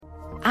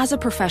As a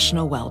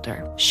professional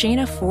welder,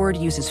 Shayna Ford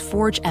uses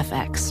Forge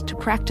FX to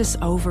practice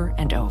over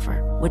and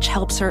over, which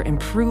helps her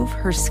improve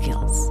her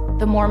skills.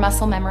 The more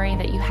muscle memory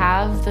that you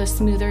have, the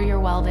smoother your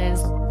weld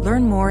is.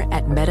 Learn more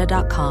at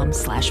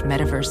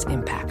meta.com/metaverse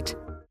impact.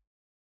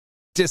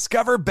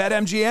 Discover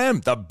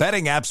BetMGM, the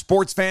betting app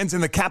sports fans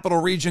in the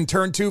capital region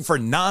turn to for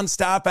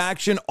nonstop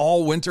action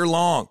all winter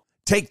long.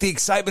 Take the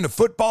excitement of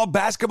football,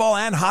 basketball,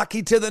 and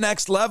hockey to the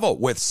next level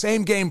with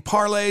same-game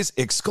parlays,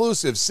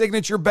 exclusive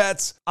signature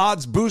bets,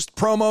 odds boost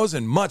promos,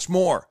 and much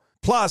more.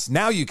 Plus,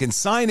 now you can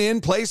sign in,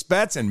 place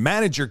bets, and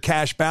manage your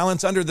cash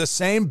balance under the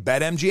same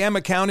BetMGM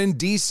account in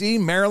D.C.,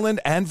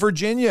 Maryland, and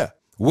Virginia.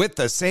 With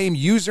the same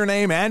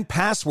username and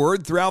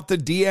password throughout the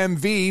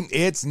DMV,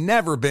 it's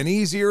never been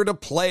easier to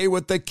play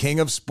with the king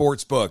of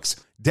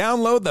sportsbooks.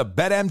 Download the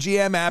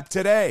BetMGM app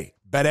today.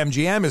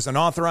 BetMGM is an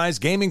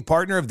authorized gaming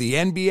partner of the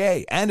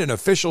NBA and an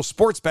official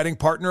sports betting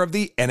partner of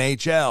the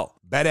NHL.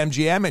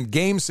 BetMGM and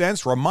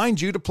GameSense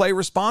remind you to play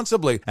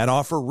responsibly and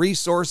offer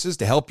resources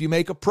to help you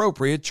make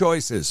appropriate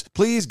choices.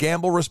 Please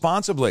gamble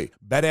responsibly.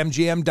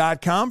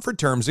 BetMGM.com for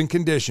terms and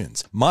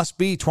conditions. Must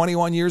be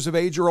 21 years of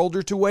age or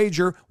older to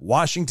wager.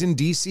 Washington,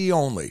 D.C.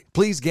 only.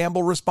 Please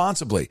gamble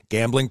responsibly.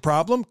 Gambling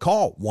problem?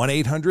 Call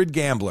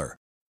 1-800-GAMBLER.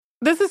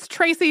 This is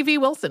Tracy V.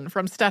 Wilson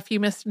from Stuff You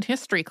Missed in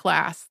History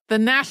class. The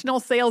national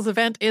sales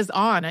event is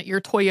on at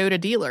your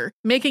Toyota dealer,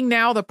 making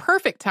now the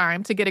perfect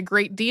time to get a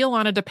great deal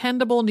on a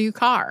dependable new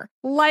car.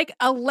 Like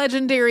a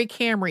legendary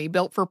Camry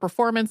built for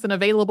performance and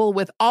available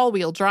with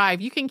all-wheel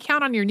drive, you can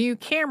count on your new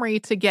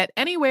Camry to get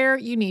anywhere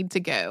you need to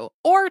go.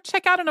 Or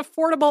check out an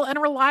affordable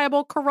and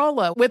reliable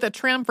Corolla with a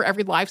trim for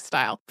every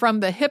lifestyle.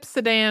 From the hip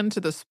sedan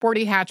to the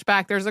sporty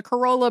hatchback, there's a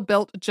Corolla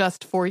built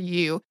just for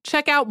you.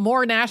 Check out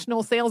more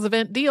national sales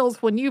event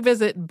deals when you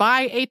visit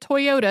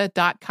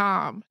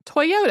buyatoyota.com.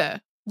 Toyota,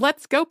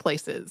 let's go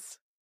places.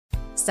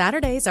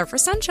 Saturdays are for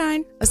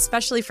sunshine,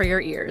 especially for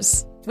your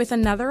ears. With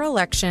another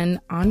election,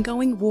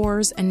 ongoing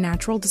wars, and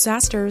natural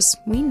disasters,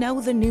 we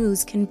know the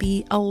news can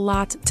be a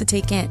lot to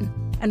take in.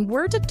 And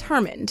we're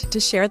determined to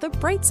share the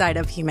bright side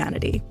of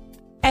humanity.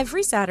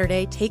 Every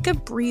Saturday, take a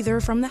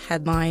breather from the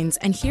headlines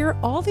and hear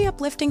all the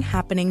uplifting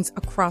happenings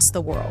across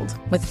the world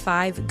with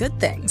 5 Good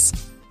Things,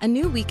 a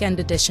new weekend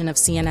edition of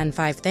CNN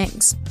 5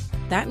 Things.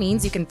 That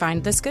means you can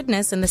find this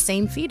goodness in the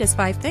same feed as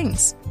 5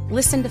 Things.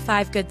 Listen to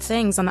 5 Good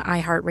Things on the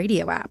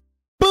iHeartRadio app.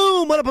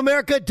 Boom! What up,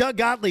 America? Doug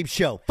Gottlieb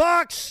Show.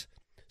 Fox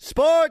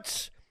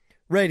Sports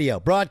Radio.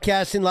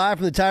 Broadcasting live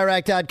from the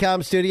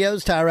TireRack.com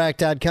studios.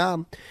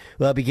 TireRack.com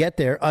will help you get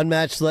there.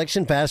 Unmatched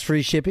selection, fast,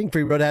 free shipping,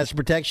 free road hazard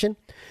protection.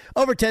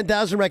 Over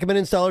 10,000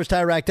 recommended installers.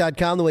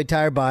 TireRack.com, the way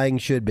tire buying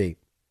should be.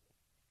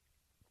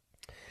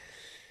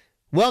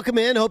 Welcome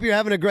in. Hope you're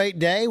having a great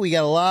day. We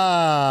got a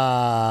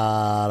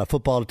lot of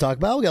football to talk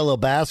about. We got a little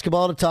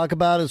basketball to talk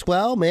about as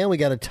well. Man, we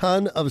got a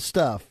ton of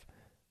stuff.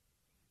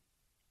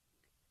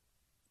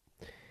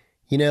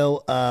 You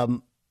know,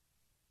 I'm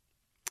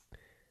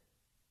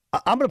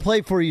going to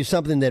play for you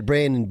something that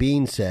Brandon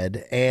Beane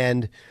said.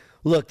 And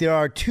look, there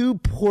are 2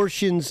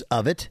 portions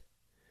of it.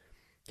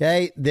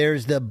 Okay,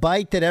 there's the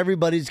bite that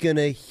everybody's going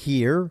to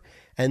hear,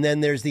 and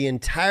then there's the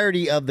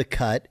entirety of the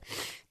cut.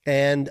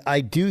 And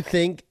I do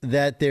think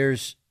that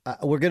there's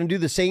we're going to do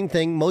the same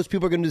thing. Most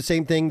people are going to do the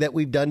same thing that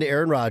we've done to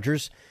Aaron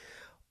Rodgers.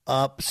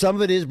 Some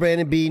of it is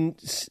Brandon Beane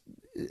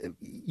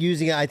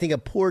using, I think, a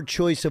poor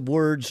choice of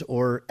words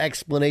or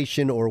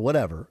explanation or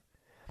whatever.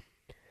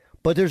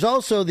 But there's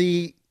also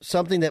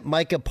something that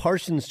Micah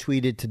Parsons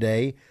tweeted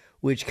today,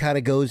 which kind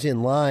of goes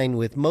in line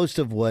with most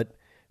of what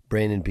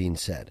Brandon Beane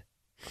said.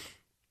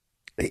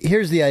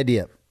 Here's the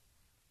idea.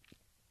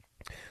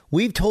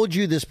 We've told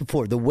you this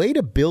before. The way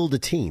to build a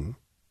team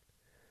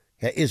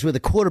is with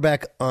a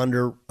quarterback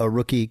under a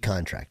rookie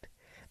contract,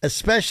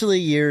 especially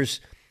years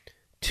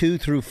 2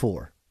 through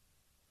 4,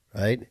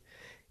 right?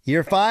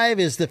 Year 5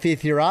 is the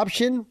 5th-year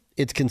option.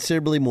 It's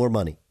considerably more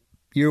money.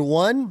 Year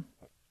 1,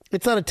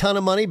 it's not a ton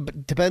of money,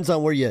 but depends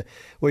on where you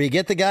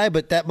get the guy,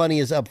 but that money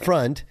is up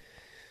front.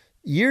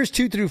 Years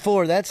 2 through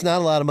 4, that's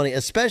not a lot of money,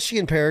 especially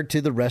compared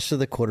to the rest of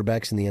the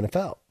quarterbacks in the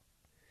NFL.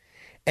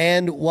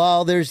 And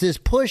while there's this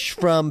push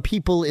from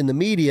people in the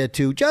media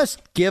to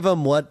just give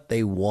them what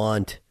they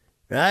want,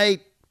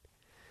 right?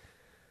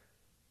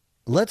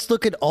 Let's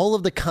look at all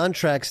of the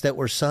contracts that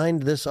were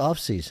signed this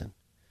offseason.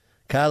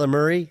 Kyler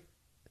Murray,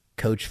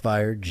 coach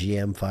fired,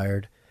 GM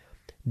fired.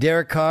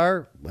 Derek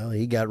Carr, well,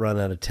 he got run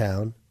out of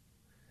town.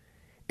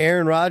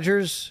 Aaron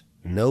Rodgers,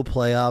 no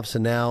playoffs,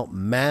 and now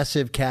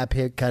massive cap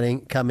hit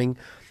coming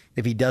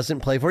if he doesn't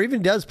play for,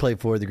 even does play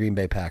for the Green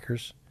Bay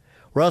Packers.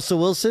 Russell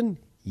Wilson,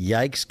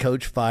 yikes,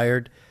 coach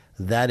fired.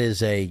 That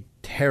is a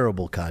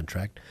terrible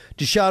contract.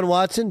 Deshaun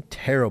Watson,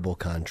 terrible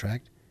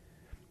contract.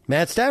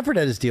 Matt Stafford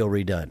had his deal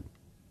redone.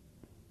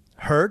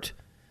 Hurt,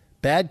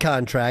 bad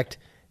contract,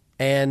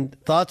 and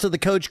thoughts of the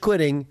coach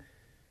quitting,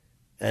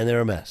 and they're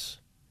a mess.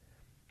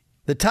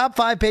 The top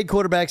 5 paid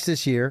quarterbacks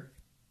this year,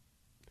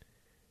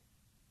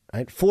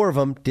 right, 4 of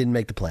them didn't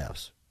make the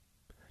playoffs.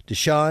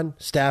 Deshaun,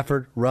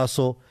 Stafford,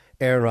 Russell,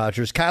 Aaron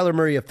Rodgers, Kyler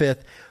Murray a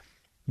 5th.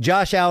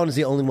 Josh Allen is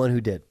the only one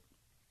who did.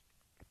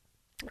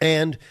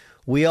 And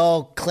we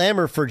all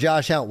clamor for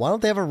Josh Allen. Why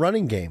don't they have a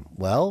running game?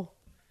 Well,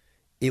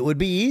 it would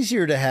be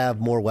easier to have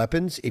more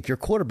weapons if your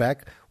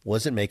quarterback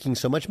wasn't making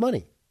so much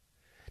money.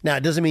 Now,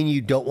 it doesn't mean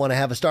you don't want to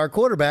have a star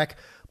quarterback,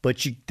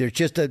 but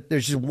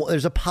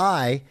there's a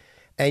pie,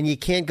 and you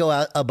can't go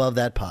out above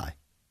that pie.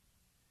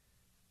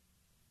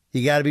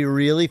 You got to be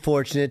really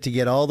fortunate to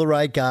get all the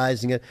right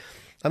guys.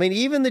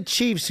 Even the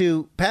Chiefs,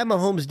 who Pat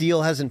Mahomes'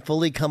 deal hasn't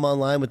fully come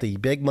online with the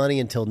big money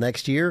until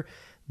next year,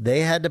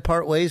 they had to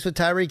part ways with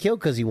Tyreek Hill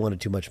because he wanted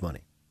too much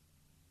money.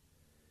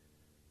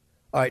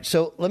 All right,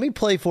 so let me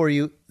play for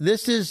you.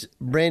 This is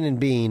Brandon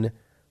Beane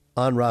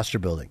on roster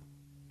building.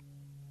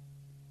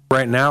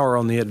 Right now are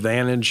on the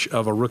advantage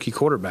of a rookie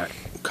quarterback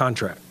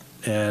contract,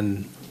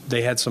 and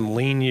they had some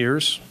lean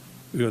years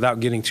without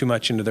getting too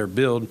much into their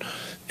build,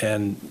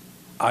 and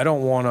I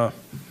don't want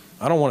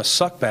to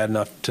suck bad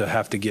enough to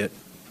have to get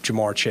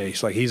Jamar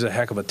Chase. Like, he's a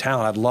heck of a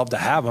talent. I'd love to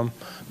have him,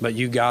 but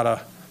you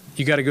gotta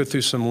go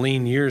through some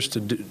lean years to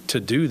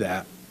do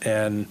that.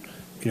 And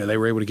they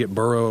were able to get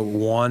Burrow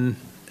 1,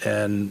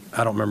 and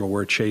I don't remember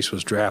where Chase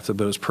was drafted,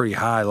 but it was pretty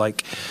high.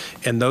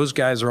 And those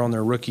guys are on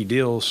their rookie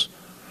deals.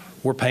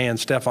 We're paying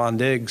Stephon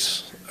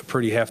Diggs a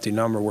pretty hefty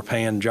number. We're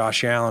paying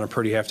Josh Allen a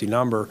pretty hefty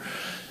number.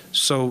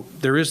 So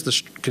there is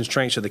the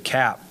constraints of the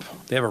cap.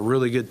 They have a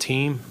really good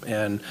team,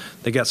 and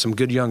they got some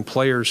good young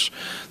players.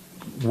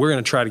 We're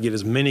going to try to get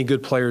as many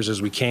good players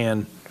as we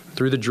can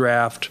through the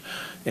draft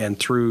and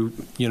through,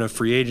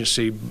 free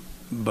agency.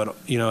 But,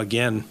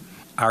 again,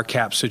 our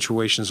cap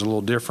situation is a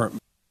little different.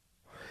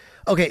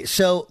 Okay,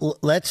 so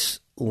let's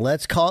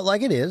call it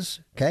like it is,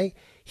 okay?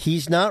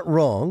 He's not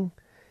wrong.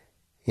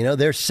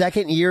 Their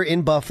second year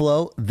in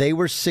Buffalo, they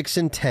were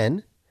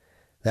 6-10.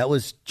 That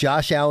was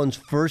Josh Allen's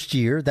first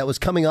year. That was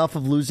coming off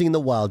of losing the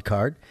wild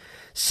card.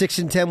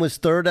 6-10 was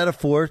third out of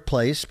fourth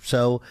place,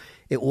 so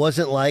it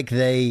wasn't like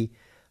they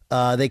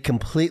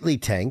completely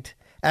tanked,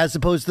 as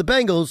opposed to the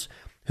Bengals,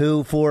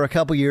 who for a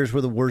couple years were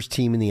the worst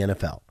team in the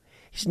NFL.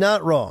 He's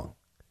not wrong.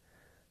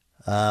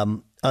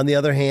 On the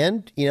other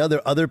hand, there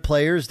are other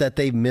players that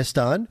they've missed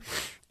on,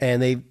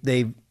 and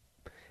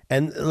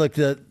look,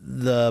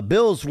 the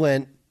Bills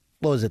went,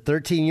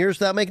 13 years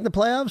without making the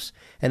playoffs,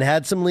 and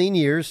had some lean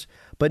years,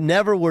 but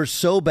never were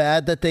so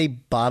bad that they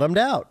bottomed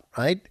out,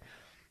 right?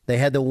 They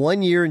had the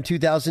 1 year in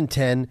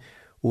 2010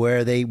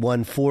 where they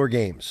won 4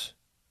 games.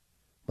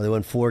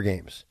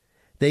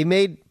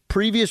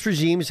 Previous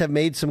regimes have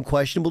made some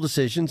questionable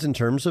decisions in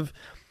terms of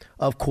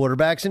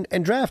quarterbacks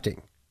and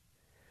drafting.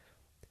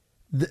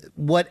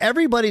 What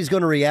everybody's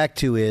going to react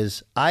to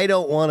is, I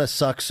don't want to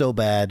suck so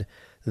bad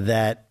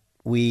that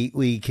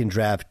we can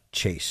draft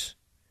Chase.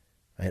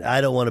 Right?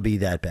 I don't want to be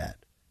that bad.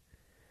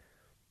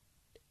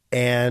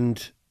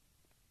 And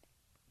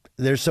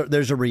there's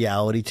a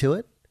reality to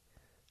it,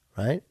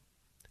 right?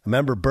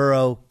 Remember,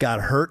 Burrow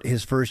got hurt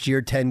his first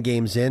year, 10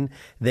 games in.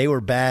 They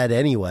were bad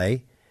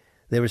anyway.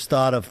 There was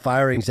thought of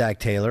firing Zach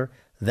Taylor.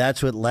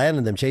 That's what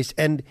landed them, Chase.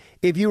 And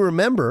if you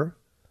remember,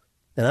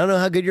 and I don't know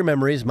how good your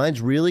memory is,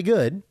 mine's really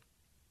good,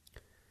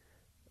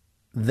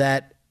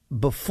 that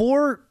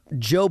before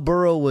Joe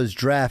Burrow was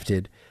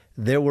drafted,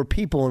 there were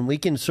people, and we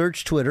can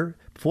search Twitter,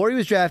 before he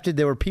was drafted,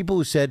 there were people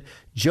who said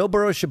Joe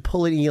Burrow should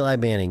pull an Eli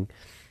Manning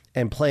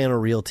and play on a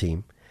real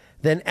team.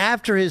 Then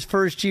after his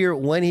first year,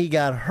 when he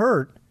got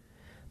hurt,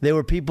 there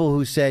were people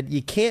who said,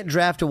 you can't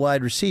draft a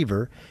wide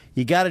receiver.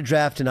 You got to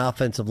draft an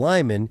offensive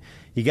lineman.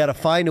 You got to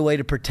find a way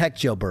to protect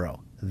Joe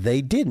Burrow.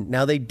 They didn't.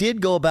 Now, they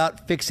did go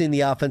about fixing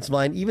the offensive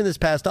line even this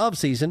past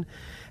offseason,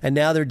 and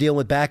now they're dealing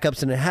with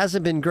backups, and it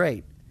hasn't been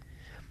great.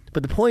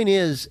 But the point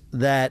is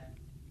that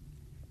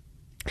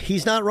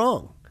he's not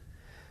wrong.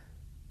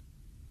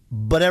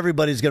 But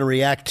everybody's going to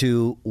react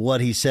to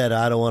what he said.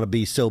 I don't want to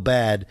be so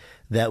bad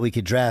that we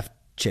could draft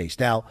Chase.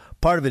 Now,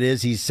 part of it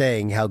is he's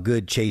saying how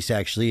good Chase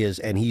actually is,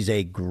 and he's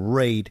a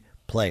great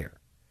player.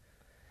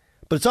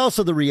 But it's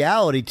also the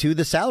reality to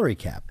the salary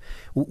cap.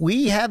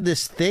 We have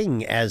this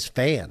thing as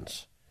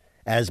fans,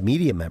 as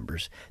media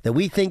members, that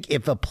we think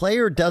if a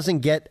player doesn't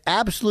get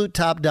absolute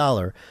top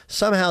dollar,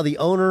 somehow the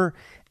owner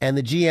and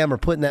the GM are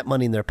putting that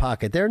money in their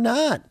pocket. They're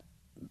not.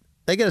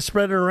 They got to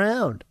spread it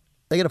around.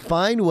 They got to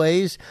find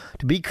ways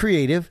to be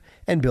creative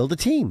and build a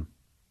team.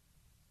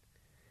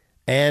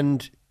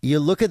 And you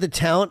look at the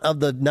talent of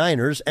the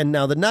Niners, and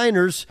now the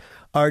Niners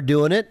are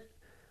doing it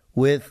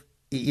with,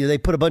 they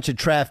put a bunch of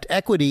draft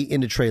equity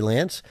into Trey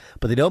Lance,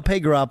 but they don't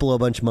pay Garoppolo a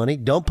bunch of money,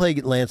 don't pay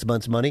Lance a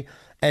bunch of money,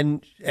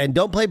 and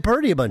don't pay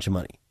Purdy a bunch of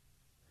money.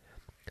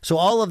 So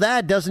all of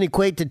that doesn't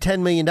equate to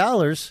 $10 million,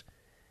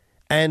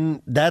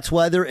 and that's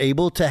why they're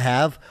able to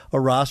have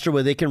a roster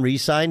where they can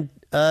re-sign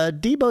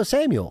Deebo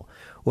Samuel,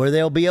 where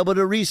they'll be able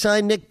to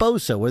re-sign Nick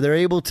Bosa, where they're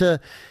able to,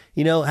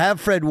 have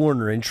Fred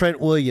Warner and Trent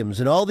Williams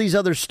and all these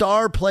other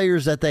star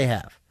players that they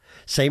have.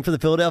 Same for the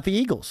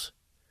Philadelphia Eagles,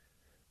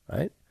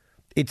 right?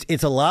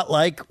 It's a lot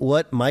like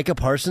what Micah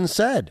Parsons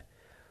said,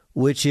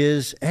 which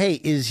is, hey,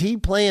 is he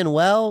playing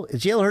well?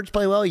 Is Jalen Hurts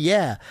playing well?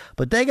 Yeah,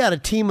 but they got a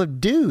team of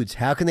dudes.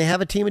 How can they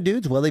have a team of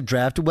dudes? Well, they've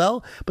drafted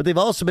well, but they've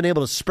also been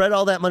able to spread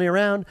all that money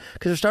around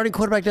because their starting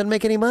quarterback doesn't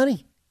make any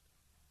money.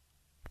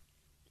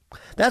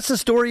 That's the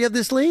story of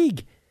this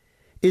league,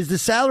 is the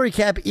salary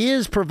cap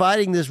is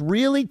providing this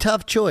really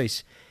tough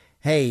choice.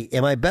 Hey,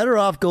 am I better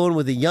off going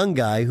with a young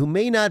guy who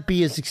may not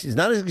be is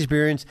not as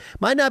experienced,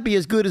 might not be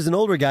as good as an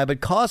older guy,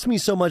 but costs me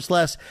so much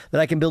less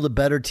that I can build a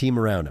better team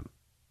around him?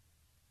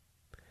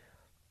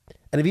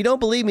 And if you don't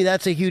believe me,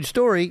 that's a huge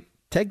story.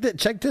 Check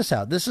this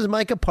out. This is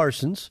Micah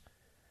Parsons.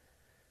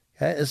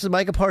 Okay, this is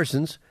Micah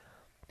Parsons.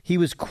 He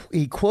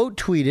quote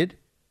tweeted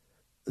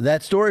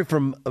that story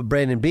from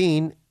Brandon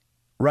Beane,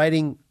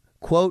 writing,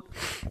 quote,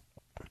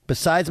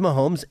 "Besides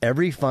Mahomes,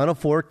 every Final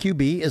Four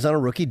QB is on a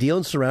rookie deal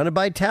and surrounded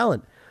by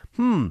talent.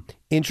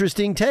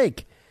 Interesting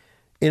take."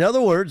 In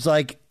other words,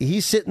 like,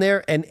 he's sitting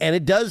there and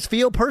it does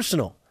feel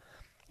personal.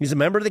 He's a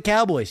member of the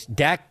Cowboys.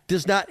 Dak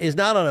is not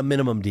on a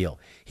minimum deal.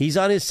 He's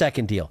on his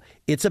second deal.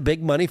 It's a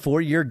big money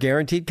 4-year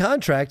guaranteed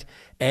contract.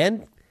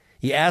 And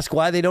you ask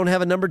why they don't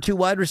have a number 2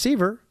 wide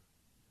receiver.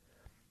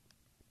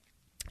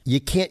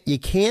 You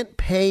can't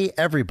pay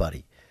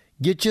everybody.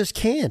 You just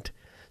can't.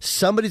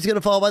 Somebody's going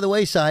to fall by the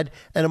wayside,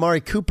 and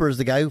Amari Cooper is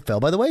the guy who fell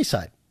by the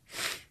wayside.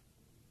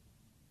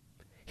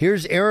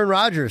 Here's Aaron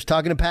Rodgers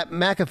talking to Pat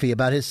McAfee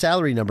about his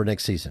salary number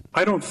next season.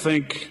 I don't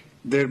think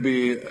there'd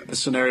be a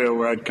scenario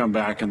where I'd come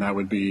back and that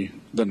would be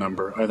the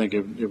number. I think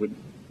it would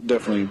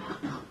definitely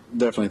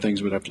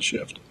things would have to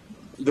shift.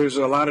 There's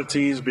a lot of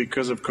teams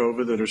because of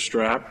COVID that are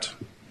strapped,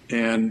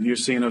 and you're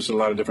seeing us a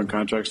lot of different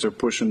contracts. They're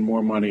pushing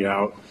more money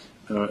out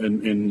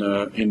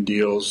in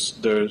deals.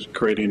 They're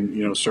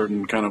creating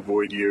certain kind of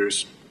void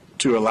years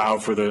to allow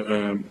for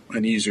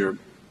an easier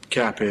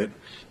cap hit.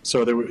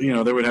 So there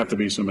would have to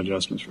be some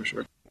adjustments for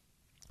sure.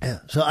 Yeah.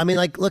 So I mean,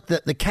 like, look,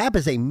 the cap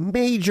is a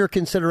major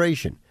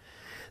consideration.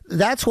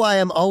 That's why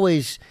I'm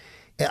always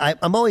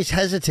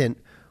hesitant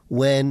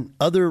when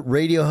other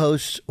radio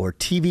hosts or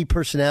TV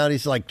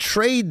personalities like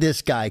trade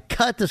this guy,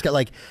 cut this guy.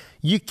 Like,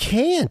 you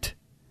can't.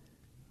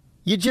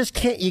 You just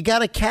can't. You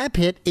got a cap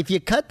hit. If you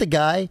cut the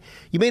guy,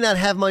 you may not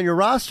have him on your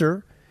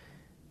roster,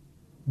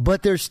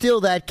 but there's still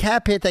that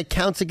cap hit that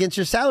counts against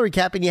your salary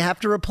cap, and you have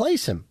to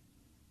replace him.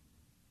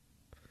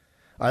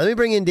 All right, let me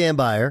bring in Dan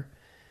Beyer.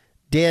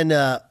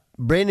 Dan,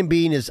 Brandon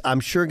Beane is,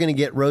 I'm sure, going to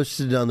get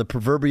roasted on the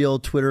proverbial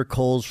Twitter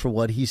coals for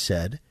what he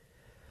said.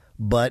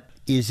 But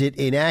is it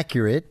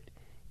inaccurate?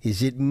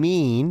 Is it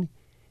mean?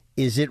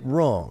 Is it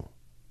wrong?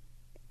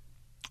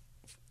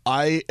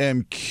 I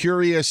am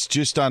curious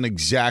just on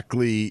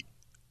exactly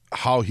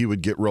how he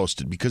would get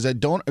roasted, because I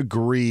don't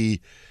agree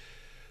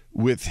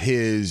with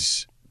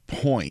his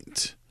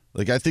point.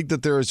 Like, I think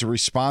that there is a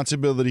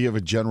responsibility of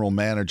a general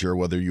manager,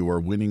 whether you are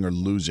winning or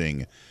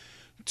losing,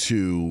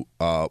 to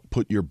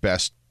put your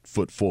best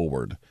foot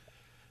forward.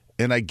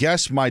 And I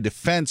guess my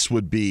defense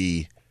would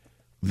be,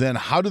 then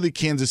how do the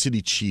Kansas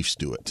City Chiefs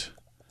do it?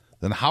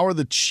 Then how are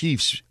the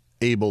Chiefs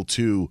able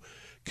to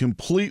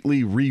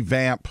completely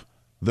revamp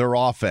their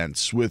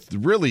offense with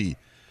really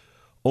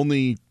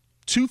only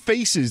 2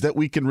 faces that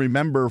we can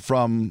remember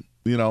from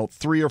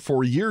 3 or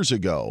 4 years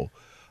ago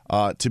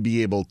to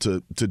be able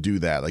to do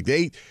that? Like,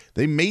 they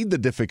made the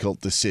difficult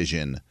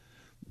decision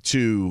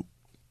to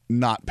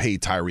not pay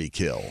Tyreek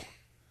Hill,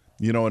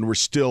 and we're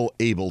still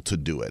able to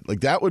do it.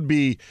 Like, that would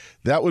be,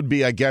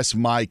 I guess,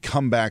 my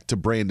comeback to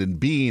Brandon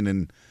Beane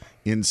and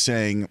in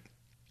saying,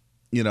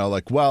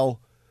 well,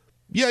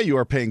 yeah, you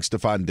are paying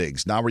Stephon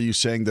Diggs. Now, are you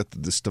saying that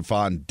the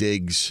Stephon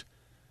Diggs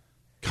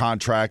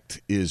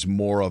contract is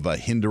more of a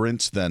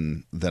hindrance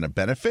than a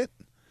benefit?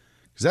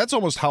 Because that's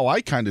almost how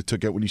I kind of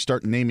took it when you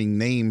start naming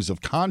names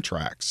of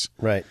contracts.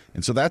 Right.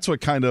 And so that's what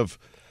kind of,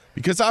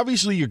 because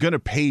obviously you're going to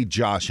pay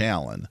Josh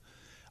Allen.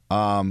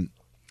 And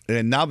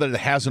now that it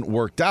hasn't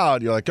worked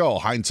out, you're like, oh,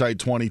 hindsight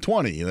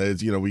 2020.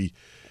 We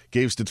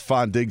gave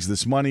Stephon Diggs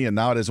this money, and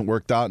now it hasn't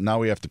worked out, and now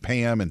we have to pay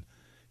him, and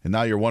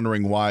now you're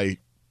wondering why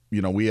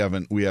we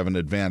haven't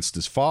advanced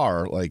as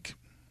far. Like,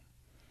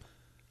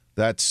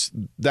 that's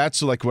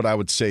like what I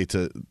would say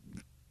to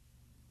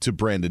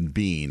Brandon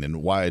Beane,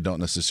 and why I don't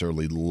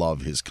necessarily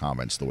love his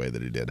comments the way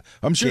that he did.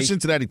 I'm sure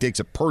Cincinnati takes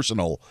it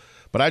personal,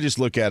 but I just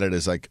look at it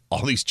as like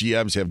all these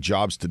GMs have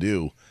jobs to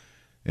do,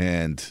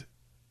 and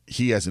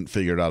he hasn't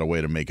figured out a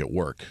way to make it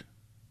work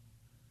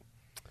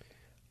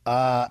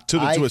to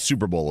a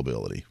Super Bowl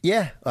ability.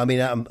 Yeah, I mean,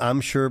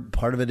 I'm sure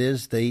part of it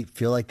is they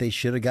feel like they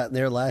should have gotten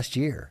there last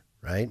year,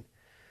 right?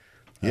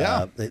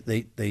 Yeah,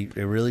 they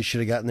really should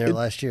have gotten there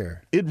last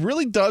year. It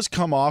really does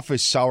come off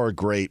as sour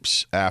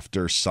grapes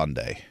after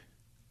Sunday.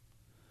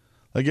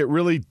 Like, it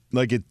really,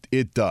 like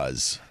it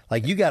does.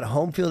 Like, you got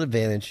home field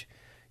advantage,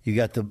 you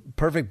got the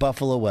perfect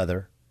Buffalo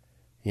weather,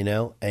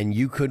 and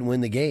you couldn't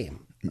win the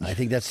game. I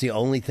think that's the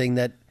only thing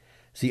that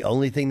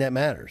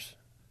matters.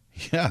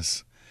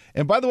 Yes.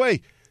 And by the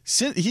way,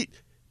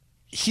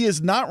 he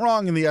is not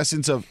wrong in the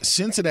essence of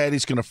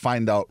Cincinnati's going to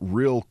find out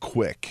real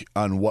quick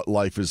on what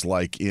life is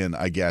like in,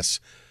 I guess,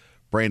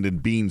 Brandon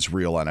Beane's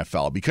real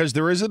NFL, because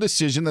there is a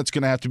decision that's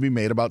going to have to be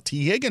made about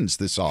T. Higgins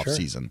this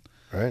offseason.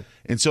 Sure. Right.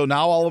 And so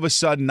now all of a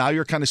sudden, now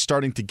you're kind of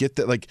starting to get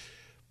that, like,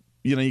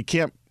 you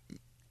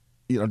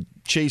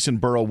Chase and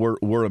Burrow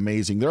were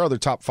amazing. There are other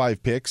top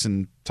 5 picks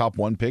and top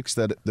 1 picks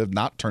that have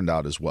not turned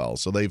out as well.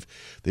 So they've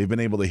been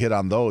able to hit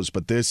on those.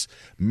 But this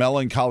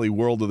melancholy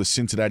world of the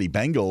Cincinnati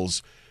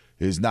Bengals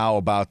is now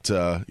about,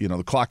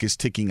 the clock is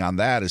ticking on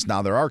that, as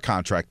now there are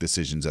contract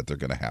decisions that they're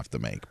going to have to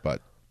make.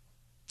 But,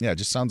 yeah, it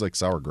just sounds like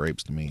sour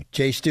grapes to me.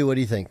 Jay Stu, what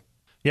do you think?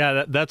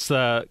 Yeah, that's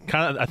the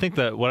kind of – I think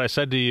that what I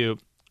said to you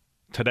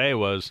today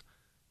was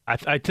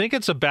I think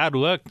it's a bad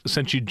look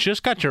since you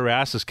just got your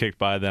asses kicked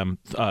by them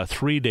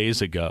 3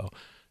 days ago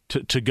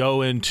to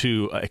go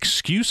into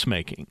excuse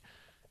making.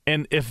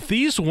 And if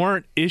these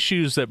weren't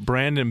issues that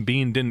Brandon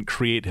Beane didn't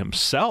create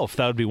himself,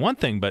 that would be one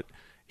thing. But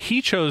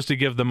he chose to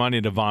give the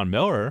money to Von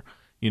Miller.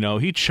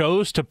 He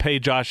chose to pay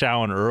Josh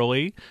Allen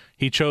early.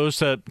 He chose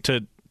to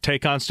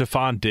take on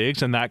Stephon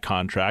Diggs in that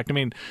contract. I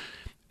mean,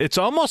 it's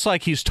almost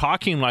like he's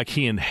talking like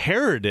he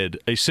inherited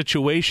a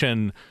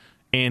situation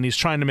and he's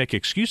trying to make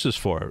excuses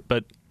for it.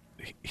 But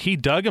he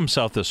dug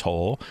himself this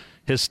hole.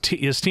 His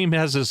team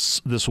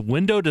has this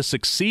window to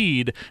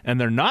succeed, and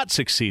they're not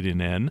succeeding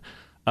in.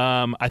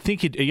 I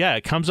think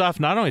it comes off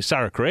not only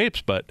sour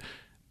grapes, but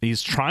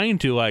he's trying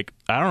to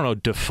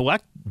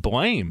deflect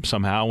blame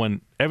somehow when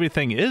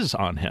everything is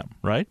on him,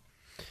 right?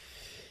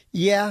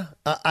 Yeah,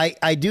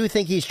 I do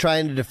think he's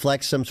trying to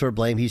deflect some sort of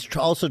blame. He's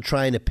also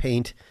trying to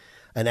paint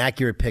an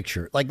accurate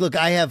picture. Like, look,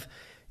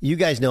 you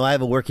guys know I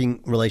have a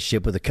working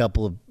relationship with a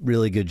couple of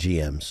really good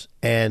GMs,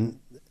 and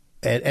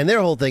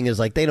their whole thing is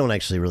like they don't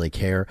actually really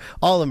care.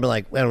 All of them are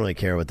like, I don't really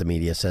care what the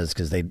media says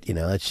because they,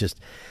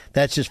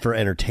 that's just for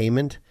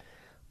entertainment.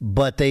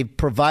 But they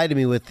provided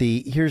me with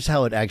here's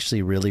how it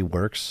actually really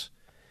works,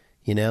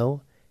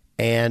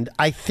 And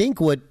I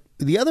think what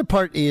the other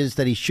part is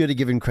that he should have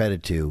given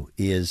credit to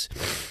is,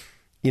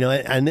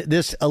 and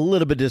this a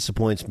little bit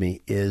disappoints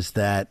me, is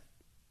that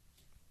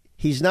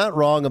he's not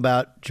wrong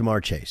about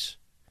Jamar Chase.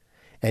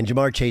 And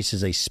Jamar Chase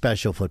is a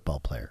special football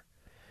player.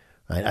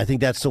 Right? I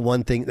think that's the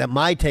one thing that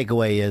my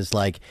takeaway is,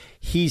 like,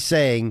 he's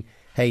saying,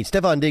 hey,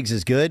 Stephon Diggs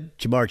is good,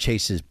 Jamar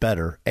Chase is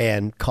better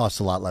and costs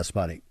a lot less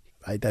money.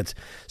 Right?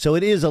 So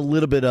it is a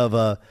little bit of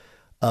a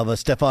slight at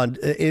Stephon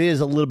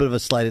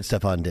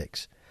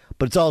Diggs,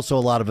 but it's also a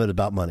lot of it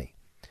about money.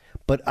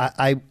 But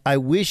I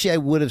wish I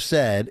would have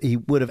said, he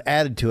would have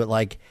added to it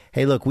like,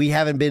 hey, look, we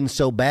haven't been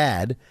so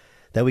bad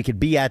that we could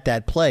be at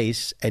that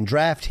place and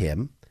draft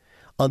him.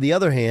 On the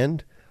other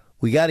hand,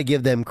 we got to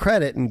give them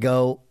credit and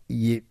go,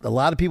 a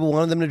lot of people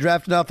wanted them to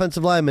draft an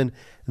offensive lineman.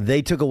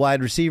 They took a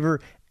wide receiver,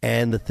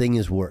 and the thing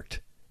has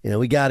worked.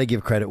 We got to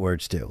give credit where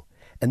it's due.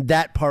 And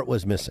that part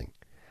was missing.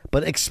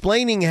 But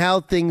explaining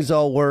how things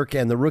all work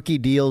and the rookie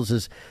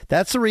deals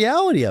that's the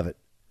reality of it.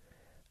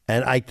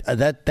 And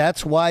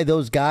that's why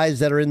those guys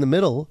that are in the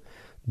middle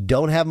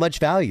don't have much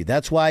value.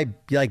 That's why,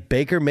 like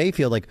Baker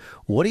Mayfield, like,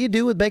 what do you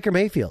do with Baker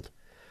Mayfield?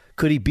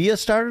 Could he be a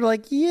starter?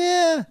 Like,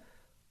 yeah.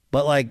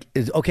 But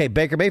okay,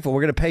 Baker Mayfield,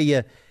 we're going to pay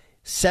you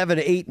 $7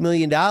 to $8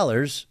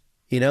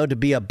 million, to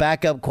be a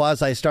backup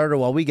quasi starter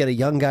while we get a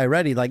young guy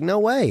ready. Like, no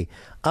way.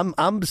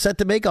 I'm set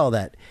to make all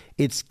that.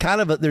 It's kind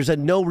of there's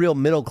no real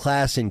middle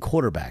class in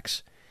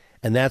quarterbacks,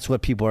 and that's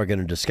what people are going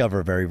to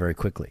discover very, very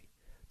quickly.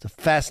 It's a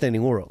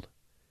fascinating world,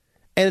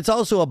 and it's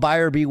also a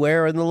buyer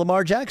beware in the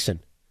Lamar Jackson.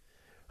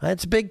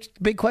 That's a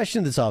big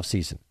question this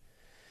offseason.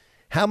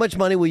 How much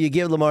money will you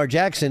give Lamar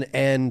Jackson?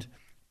 And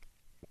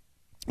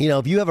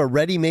if you have a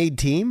ready-made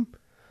team,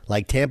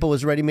 like Tampa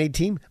was a ready-made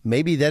team,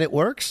 maybe then it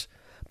works.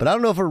 But I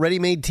don't know if a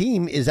ready-made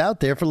team is out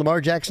there for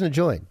Lamar Jackson to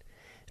join.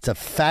 It's a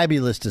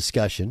fabulous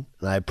discussion,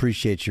 and I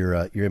appreciate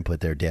your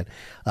input there, Dan.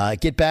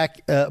 Get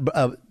back.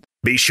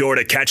 Be sure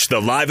to catch the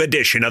live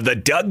edition of the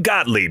Doug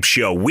Gottlieb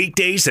Show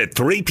weekdays at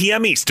 3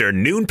 p.m.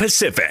 Eastern, noon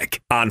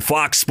Pacific, on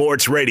Fox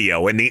Sports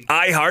Radio and the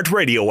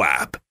iHeartRadio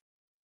app.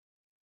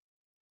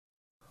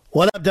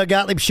 What up, Doug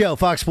Gottlieb Show,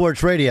 Fox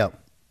Sports Radio.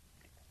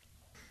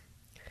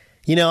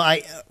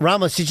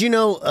 Ramos, did you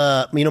know,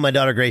 my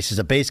daughter Grace is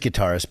a bass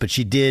guitarist, but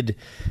she did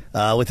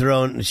with her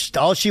own,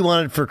 all she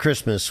wanted for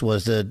Christmas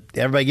was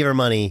everybody give her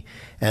money,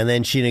 and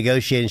then she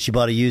negotiated and she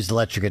bought a used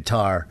electric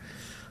guitar.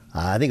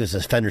 I think it was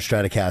a Fender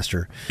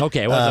Stratocaster.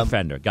 Okay, it was a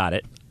Fender. Got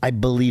it. I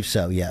believe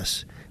so,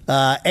 yes.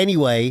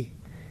 Anyway.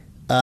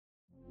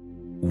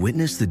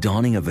 Witness the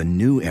dawning of a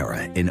new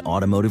era in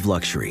automotive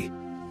luxury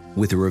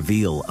with a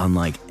reveal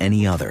unlike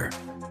any other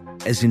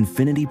as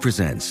Infiniti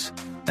presents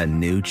a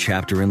new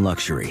chapter in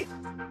luxury,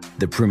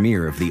 the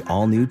premiere of the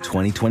all-new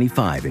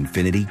 2025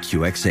 Infiniti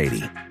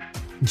QX80.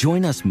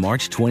 Join us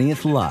March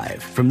 20th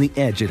live from the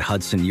Edge at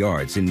Hudson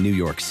Yards in New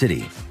York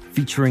City,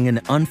 featuring an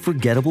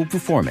unforgettable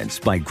performance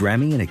by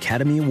Grammy and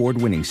Academy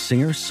Award-winning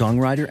singer,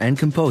 songwriter, and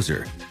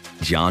composer,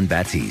 Jon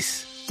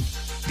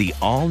Batiste. The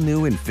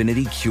all-new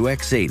Infiniti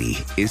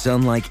QX80 is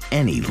unlike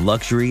any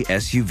luxury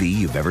SUV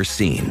you've ever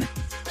seen.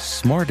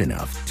 Smart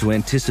enough to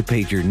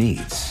anticipate your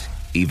needs,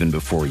 even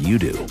before you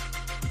do.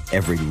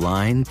 Every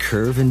line,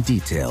 curve, and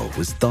detail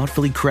was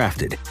thoughtfully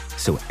crafted,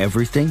 so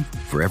everything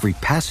for every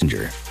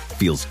passenger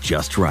feels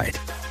just right.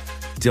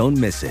 Don't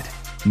miss it.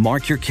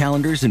 Mark your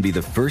calendars and be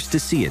the first to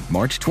see it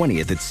March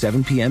 20th at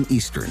 7 p.m.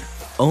 Eastern,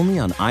 only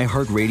on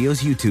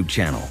iHeartRadio's YouTube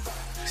channel.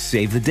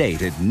 Save the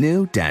date at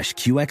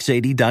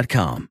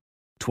new-QX80.com.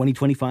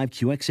 2025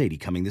 QX80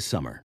 coming this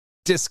summer.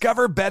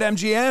 Discover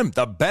BetMGM,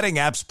 the betting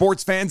app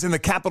sports fans in the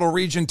capital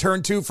region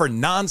turn to for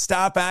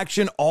nonstop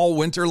action all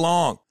winter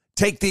long.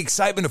 Take the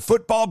excitement of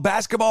football,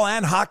 basketball,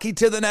 and hockey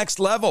to the next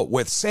level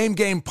with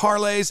same-game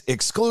parlays,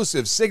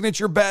 exclusive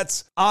signature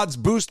bets, odds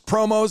boost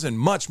promos, and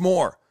much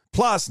more.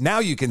 Plus, now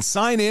you can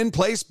sign in,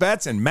 place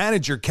bets, and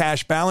manage your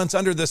cash balance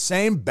under the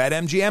same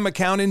BetMGM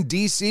account in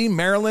D.C.,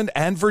 Maryland,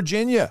 and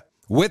Virginia.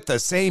 With the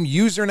same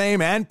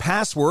username and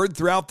password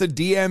throughout the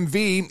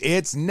DMV,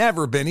 it's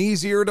never been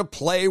easier to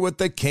play with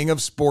the king of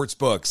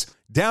sportsbooks.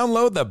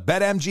 Download the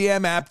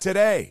BetMGM app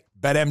today.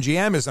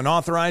 BetMGM is an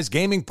authorized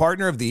gaming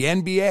partner of the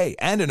NBA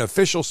and an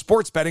official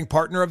sports betting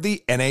partner of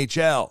the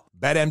NHL.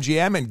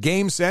 BetMGM and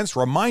GameSense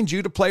remind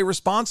you to play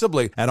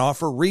responsibly and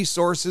offer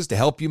resources to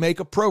help you make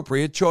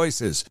appropriate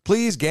choices.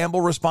 Please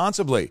gamble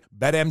responsibly.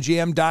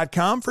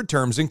 BetMGM.com for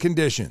terms and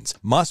conditions.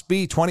 Must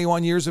be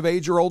 21 years of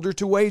age or older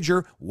to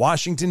wager.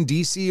 Washington,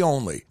 D.C.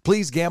 only.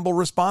 Please gamble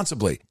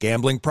responsibly.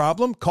 Gambling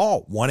problem?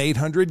 Call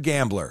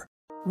 1-800-GAMBLER.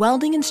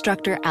 Welding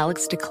instructor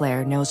Alex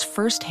DeClaire knows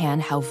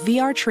firsthand how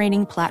VR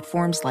training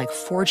platforms like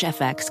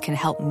ForgeFX can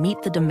help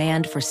meet the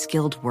demand for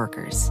skilled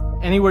workers.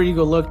 Anywhere you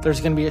go look, there's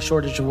going to be a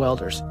shortage of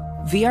welders.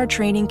 VR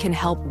training can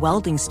help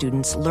welding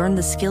students learn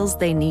the skills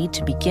they need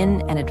to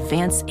begin and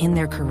advance in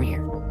their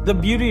career. The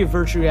beauty of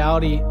virtual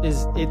reality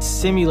is it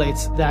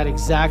simulates that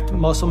exact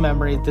muscle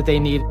memory that they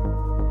need.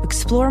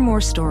 Explore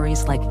more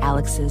stories like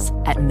Alex's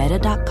at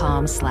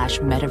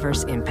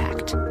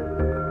meta.com/metaverseimpact.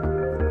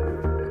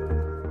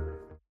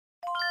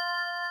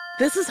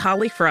 This is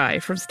Holly Fry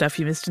from Stuff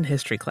You Missed in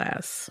History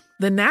class.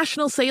 The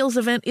national sales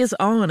event is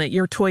on at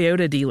your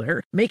Toyota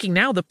dealer, making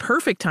now the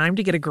perfect time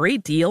to get a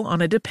great deal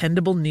on a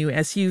dependable new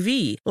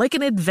SUV, like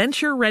an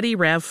adventure-ready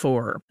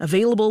RAV4.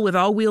 Available with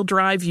all-wheel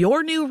drive,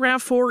 your new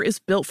RAV4 is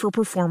built for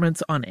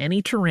performance on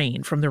any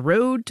terrain, from the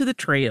road to the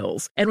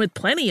trails. And with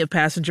plenty of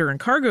passenger and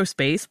cargo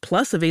space,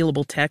 plus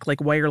available tech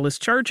like wireless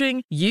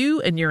charging, you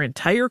and your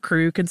entire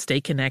crew can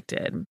stay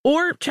connected.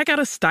 Or check out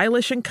a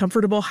stylish and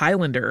comfortable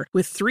Highlander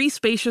with 3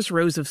 spacious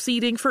rows of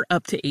seating for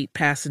up to 8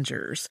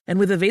 passengers. And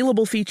with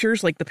available features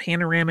like the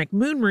panoramic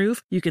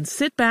moonroof, you can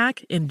sit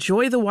back,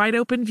 enjoy the wide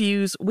open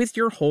views with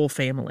your whole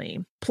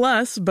family.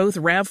 Plus, both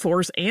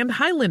RAV4s and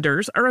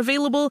Highlanders are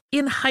available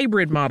in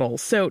hybrid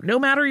models, so no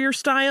matter your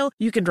style,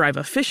 you can drive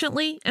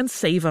efficiently and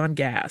save on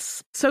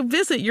gas. So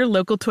visit your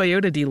local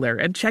Toyota dealer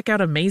and check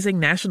out amazing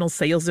national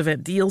sales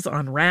event deals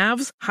on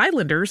RAVs,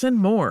 Highlanders, and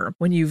more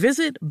when you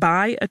visit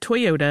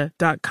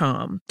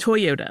buyatoyota.com.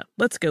 Toyota,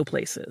 let's go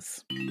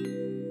places.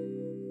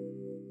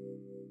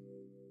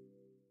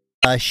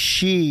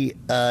 She's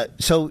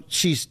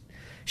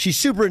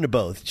super into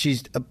both.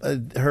 She's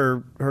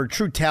her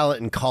true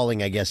talent and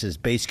calling, I guess, is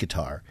bass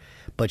guitar,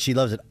 but she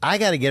loves it. I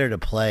got to get her to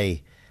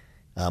play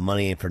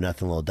 "Money Ain't for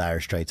Nothing," Little Dire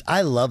Straits.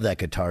 I love that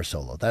guitar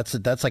solo.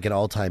 That's like an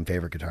all-time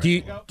favorite guitar.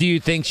 Do you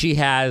think she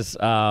has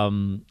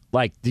do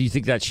you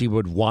think that she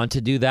would want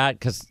to do that?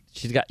 Because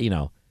she's got, you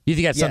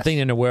think that's something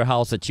in her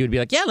warehouse that she would be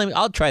like, yeah,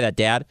 I'll try that,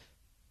 Dad.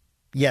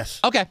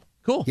 Yes. Okay.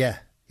 Cool. Yeah.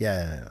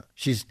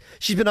 She's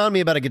been on me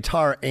about a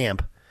guitar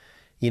amp.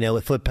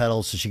 With foot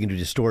pedals, so she can do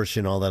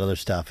distortion, all that other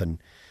stuff, and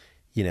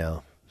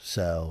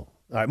so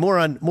all right. More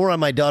on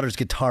my daughter's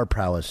guitar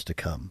prowess to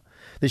come.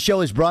 The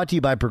show is brought to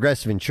you by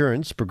Progressive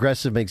Insurance.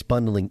 Progressive makes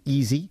bundling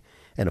easy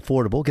and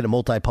affordable. Get a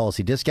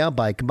multi-policy discount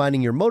by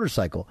combining your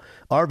motorcycle,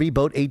 RV,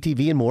 boat,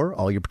 ATV, and more.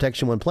 All your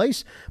protection in one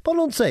place.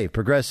 Bundle and save.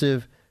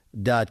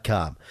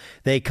 Progressive.com.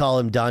 They call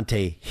him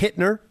Dante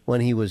Hittner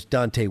when he was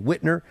Dante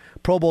Whitner.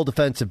 Pro Bowl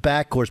defensive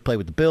back, of course, played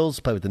with the Bills,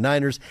 played with the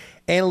Niners.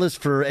 Analyst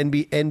for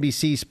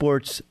NBC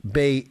Sports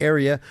Bay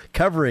Area,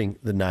 covering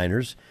the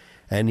Niners.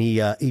 And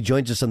he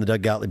joins us on the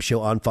Doug Gottlieb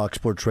Show on Fox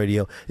Sports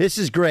Radio. This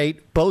is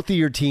great. Both of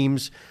your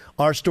teams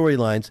are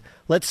storylines.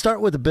 Let's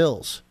start with the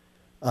Bills.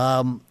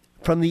 From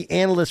the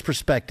analyst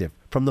perspective,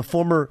 from the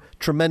former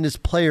tremendous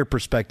player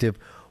perspective,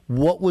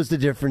 what was the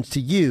difference to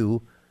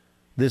you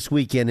this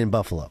weekend in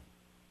Buffalo?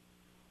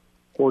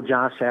 Well,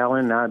 Josh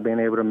Allen not being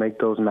able to make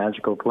those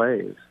magical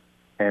plays.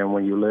 And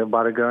when you live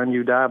by the gun,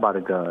 you die by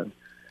the gun.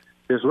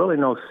 There's really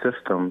no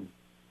system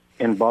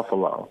in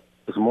Buffalo.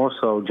 It's more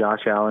so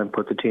Josh Allen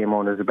put the team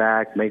on his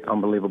back, make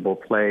unbelievable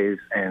plays,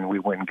 and we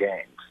win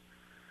games.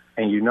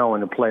 And in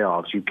the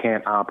playoffs, you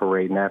can't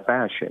operate in that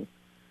fashion.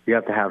 You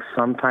have to have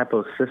some type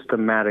of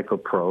systematic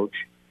approach,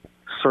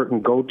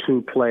 certain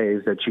go-to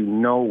plays that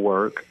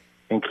work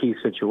in key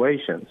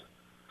situations.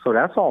 So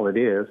that's all it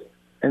is.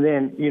 And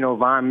then,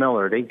 Von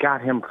Miller, they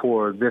got him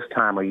for this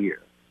time of year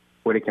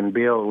where they can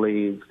build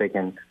leads, they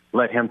can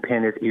let him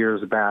pin his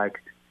ears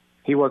back.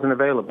 He wasn't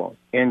available,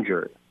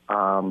 injured.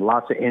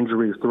 Lots of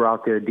injuries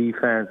throughout their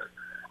defense.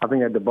 I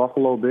think that the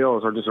Buffalo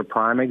Bills are just a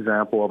prime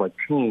example of a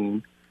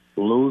team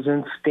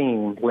losing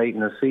steam late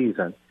in the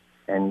season.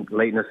 And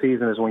late in the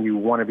season is when you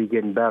want to be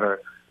getting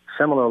better.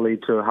 Similarly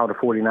to how the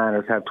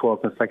 49ers have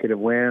 12 consecutive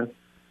wins,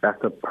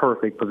 that's the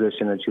perfect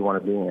position that you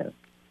want to be in.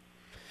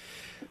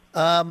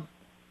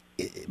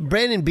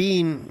 Brandon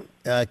Beane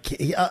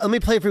Let me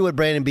play for you what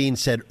Brandon Beane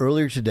said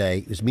earlier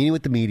today. He was meeting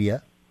with the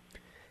media,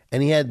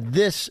 and he had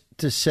this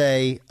to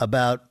say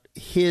about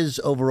his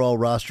overall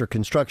roster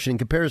construction in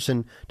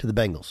comparison to the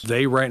Bengals.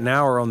 They right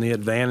now are on the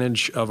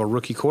advantage of a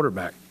rookie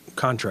quarterback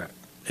contract,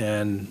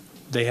 and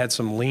they had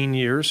some lean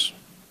years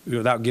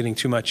without getting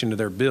too much into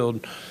their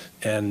build.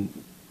 And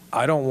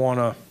I don't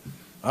want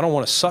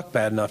to suck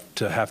bad enough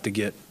to have to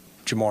get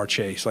Jamar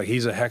Chase. Like,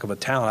 he's a heck of a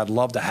talent. I'd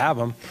love to have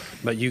him,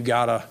 but you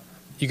gotta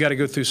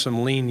go through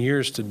some lean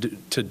years to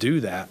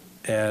do that.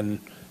 And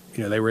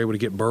they were able to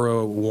get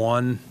Burrow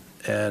 1.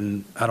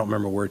 And I don't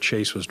remember where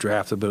Chase was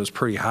drafted, but it was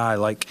pretty high.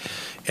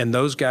 And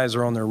those guys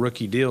are on their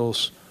rookie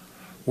deals.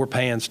 We're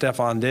paying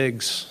Stephon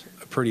Diggs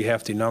a pretty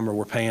hefty number.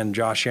 We're paying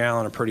Josh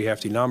Allen a pretty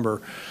hefty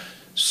number.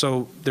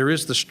 So there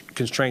is the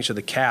constraints of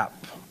the cap.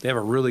 They have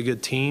a really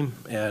good team,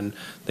 and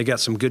they got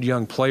some good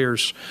young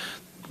players.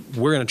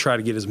 We're going to try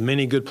to get as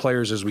many good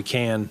players as we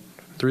can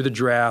through the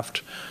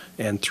draft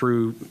and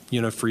through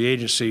free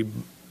agency.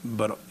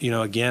 But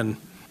again,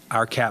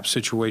 our cap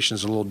situation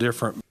is a little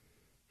different.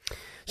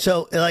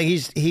 So,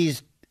 he's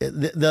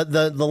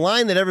the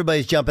line that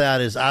everybody's jumping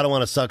out is, I don't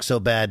want to suck so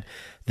bad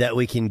that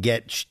we can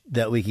get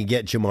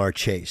Jamar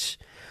Chase.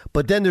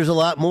 But then there's a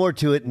lot more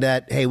to it in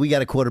that, hey, we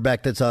got a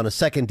quarterback that's on a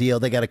second deal.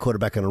 They got a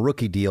quarterback on a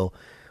rookie deal.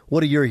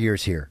 What are your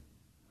ears here?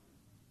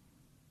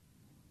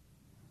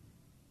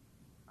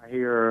 I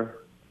hear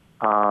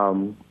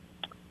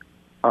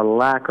a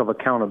lack of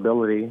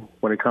accountability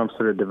when it comes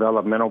to the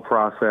developmental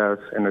process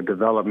and the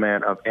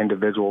development of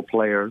individual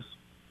players.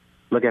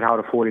 Look at how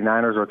the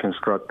 49ers are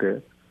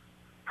constructed.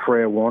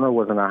 Fred Warner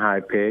wasn't a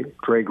high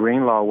pick. Dre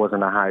Greenlaw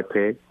wasn't a high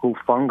pick.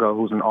 Hufanga,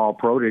 who's an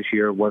all-pro this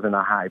year, wasn't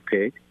a high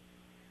pick.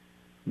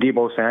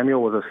 Deebo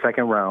Samuel was a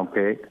second-round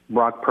pick.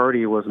 Brock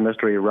Purdy was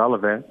Mr.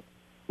 Irrelevant.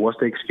 What's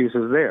the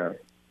excuses there?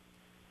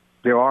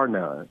 There are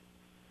none.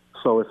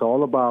 So it's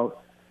all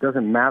about,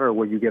 doesn't matter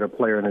where you get a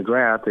player in the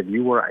draft. If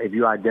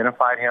you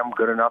identified him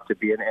good enough to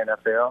be in the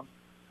NFL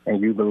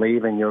and you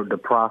believe in the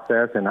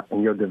process and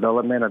in your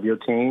development of your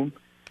team,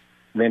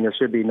 then there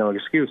should be no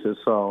excuses.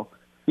 So,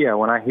 yeah,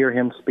 when I hear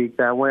him speak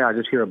that way, I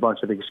just hear a bunch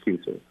of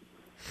excuses.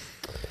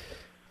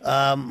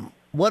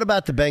 What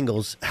about the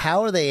Bengals?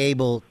 How are they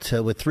able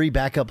to, with 3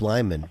 backup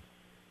linemen,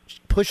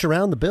 push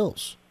around the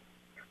Bills?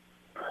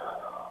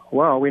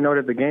 Well, we know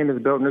that the game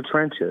is built in the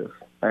trenches.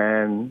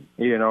 And,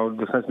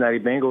 the Cincinnati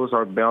Bengals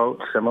are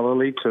built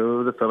similarly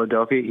to the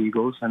Philadelphia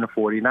Eagles and the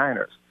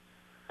 49ers.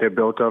 They're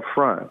built up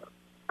front,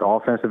 the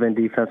offensive and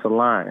defensive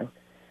line.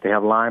 They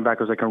have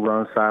linebackers that can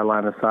run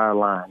sideline to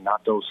sideline,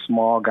 not those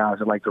small guys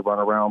that like to run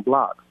around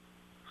blocks.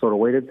 So the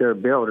way that they're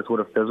built is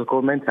with a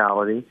physical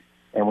mentality.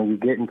 And when you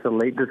get into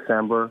late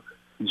December,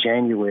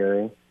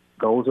 January,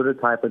 those are the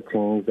type of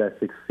teams that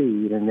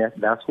succeed. And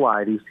that's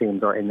why these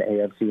teams are in the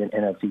AFC and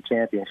NFC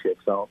championship.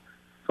 So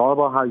it's all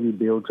about how you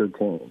build your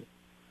team.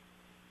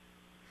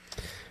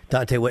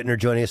 Dante Whitner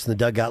joining us in the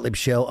Doug Gottlieb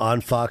Show on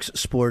Fox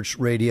Sports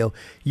Radio.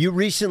 You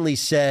recently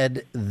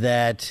said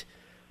that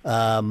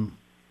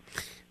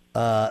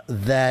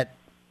that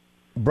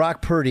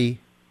Brock Purdy,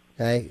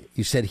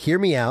 you said, hear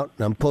me out,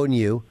 and I'm quoting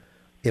you,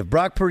 if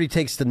Brock Purdy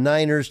takes the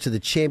Niners to the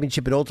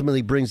championship and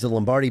ultimately brings the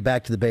Lombardi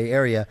back to the Bay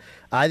Area,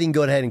 I think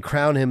go ahead and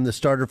crown him the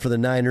starter for the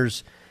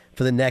Niners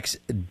for the next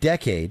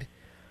decade.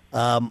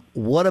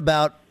 What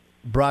about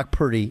Brock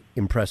Purdy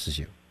impresses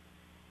you?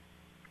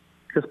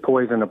 Just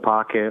poise in the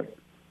pocket.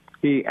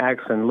 He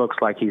acts and looks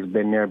like he's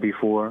been there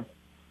before.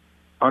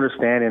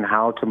 Understanding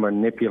how to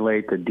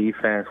manipulate the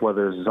defense,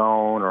 whether it's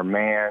zone or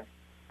man,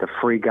 the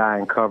free guy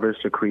in coverage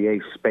to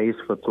create space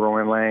for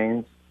throwing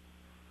lanes,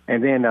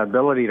 and then the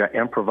ability to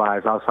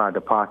improvise outside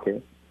the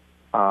pocket.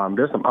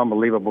 There's some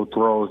unbelievable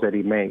throws that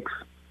he makes.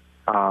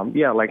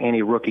 Like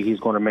any rookie,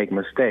 he's going to make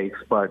mistakes,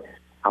 but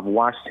I've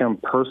watched him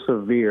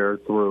persevere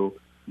through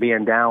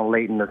being down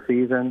late in the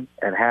season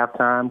at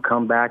halftime,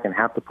 come back and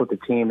have to put the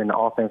team and the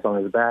offense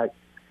on his back.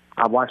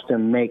 I watched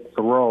him make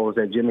throws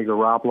that Jimmy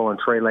Garoppolo and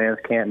Trey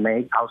Lance can't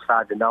make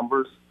outside the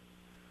numbers.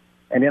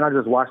 And then I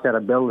just watched that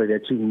ability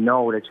that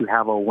that you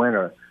have a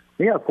winner.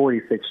 He had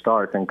 46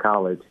 starts in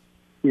college.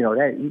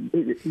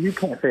 You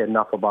can't say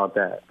enough about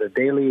that. The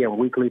daily and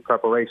weekly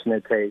preparation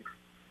it takes,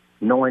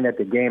 knowing that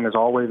the game is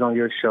always on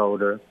your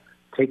shoulder,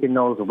 taking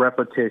those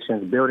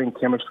repetitions, building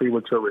chemistry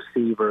with your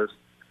receivers.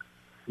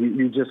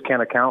 You just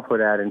can't account for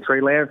that. And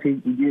Trey Lance, he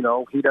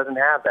doesn't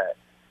have that.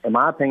 In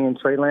my opinion,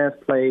 Trey Lance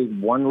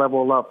played one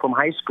level up from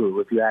high school,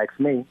 if you ask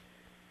me,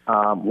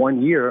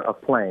 1 year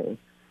of playing.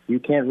 You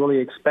can't really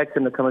expect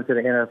him to come into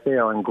the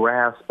NFL and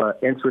grasp an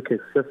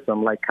intricate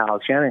system like Kyle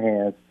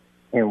Shanahan's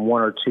in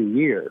 1 or 2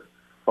 years.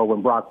 But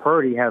when Brock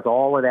Purdy has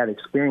all of that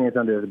experience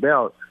under his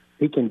belt,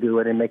 he can do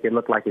it and make it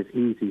look like it's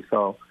easy.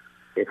 So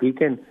if he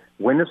can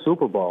win the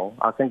Super Bowl,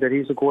 I think that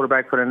he's the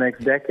quarterback for the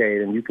next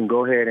decade, and you can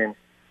go ahead and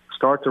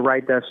start to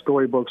write that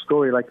storybook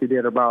story like you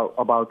did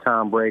about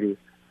Tom Brady,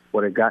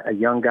 with a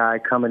young guy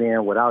coming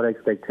in without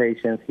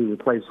expectations. He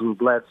replaced Drew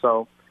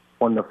Bledsoe,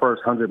 one of the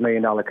first $100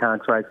 million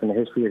contracts in the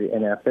history of the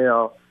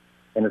NFL,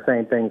 and the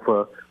same thing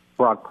for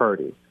Brock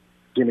Purdy.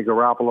 Jimmy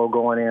Garoppolo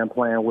going in,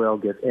 playing well,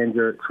 gets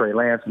injured. Trey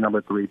Lance,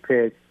 number 3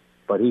 pick,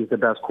 but he's the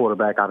best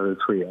quarterback out of the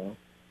trio.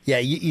 Yeah,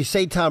 you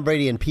say Tom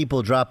Brady and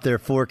people drop their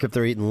fork if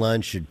they're eating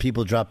lunch, and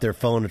people drop their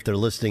phone if they're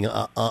listening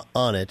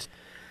on it.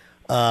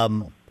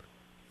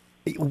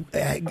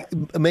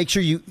 Make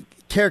sure you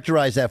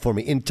characterize that for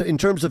me. In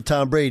terms of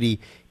Tom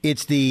Brady,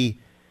 it's the,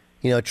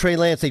 Trey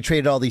Lance, they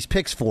traded all these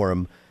picks for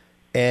him,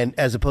 and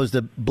as opposed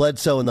to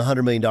Bledsoe and the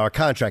 $100 million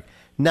contract.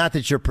 Not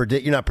that you're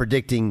not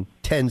predicting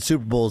 10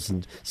 Super Bowls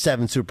and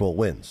 7 Super Bowl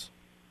wins.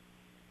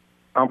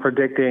 I'm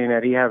predicting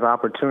that he has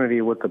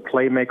opportunity with the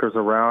playmakers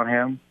around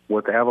him,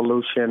 with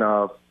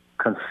the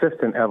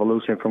consistent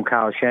evolution from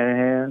Kyle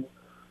Shanahan,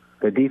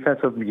 the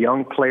defensive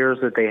young players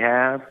that they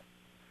have,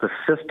 the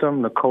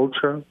system, the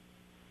culture.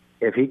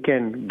 If he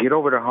can get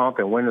over the hump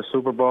and win the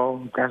Super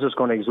Bowl, that's just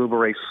going to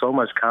exuberate so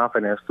much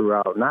confidence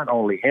throughout not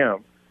only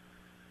him,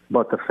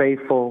 but the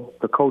faithful,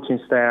 the coaching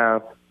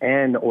staff,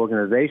 and the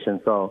organization.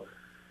 So,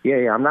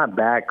 yeah, I'm not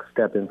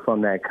backstepping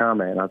from that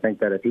comment. I think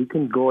that if he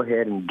can go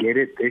ahead and get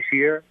it this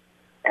year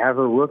as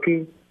a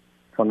rookie,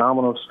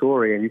 phenomenal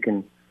story, and you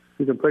can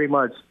pretty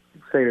much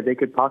say that they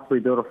could possibly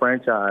build a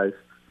franchise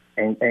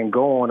and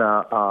go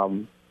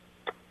on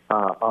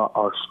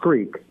a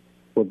streak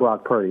with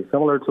Brock Purdy,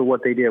 similar to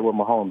what they did with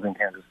Mahomes in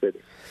Kansas City.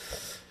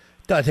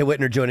 Dante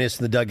Whitner joining us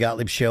in the Doug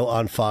Gottlieb Show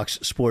on Fox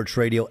Sports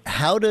Radio.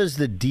 How does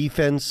the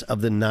defense of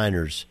the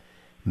Niners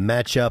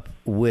match up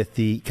with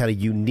the kind of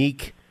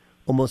unique,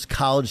 almost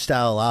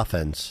college-style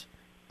offense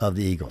of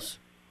the Eagles?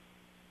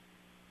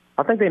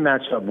 I think they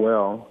match up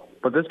well,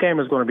 but this game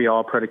is going to be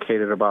all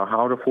predicated about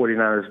how the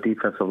 49ers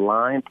defensive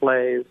line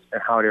plays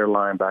and how their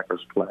linebackers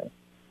play.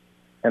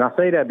 And I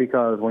say that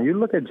because when you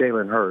look at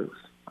Jalen Hurts,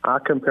 I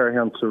compare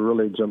him to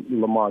really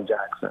Lamar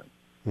Jackson.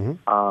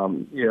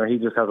 Mm-hmm. He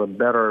just has a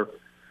better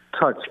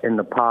touch in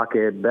the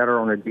pocket, better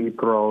on the deep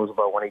throws,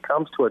 but when it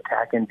comes to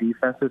attacking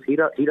defenses, he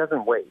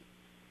doesn't wait.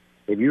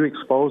 If you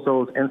expose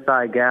those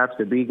inside gaps,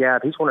 the B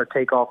gap, he's going to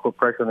take off the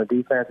pressure on the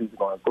defense. He's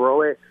going to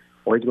throw it,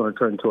 or he's going to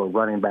turn into a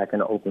running back in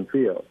the open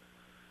field.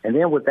 And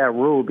then with that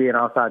rule being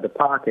outside the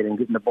pocket and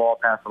getting the ball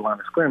past the line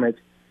of scrimmage,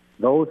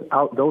 those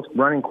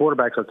running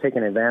quarterbacks are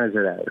taking advantage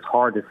of that. It's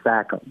hard to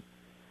sack them.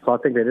 So I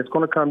think that it's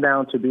going to come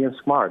down to being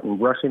smart and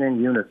rushing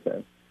in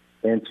unison.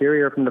 The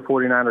interior from the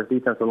 49ers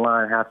defensive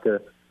line have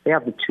to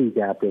two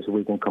gap this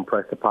week and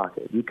compress the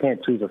pocket. You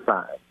can't choose a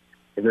side.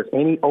 If there's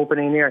any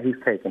opening there, he's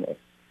taking it.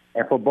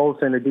 And for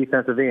both in the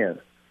defensive ends,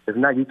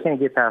 you can't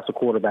get past the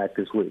quarterback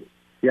this week.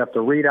 You have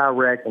to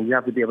redirect, and you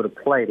have to be able to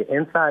play the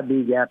inside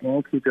B gap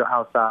and keep your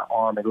outside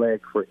arm and leg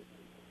free.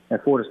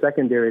 And for the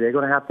secondary, they're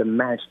going to have to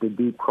match the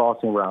deep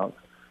crossing routes,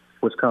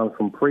 which comes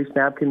from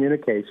pre-snap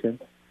communication,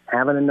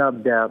 having enough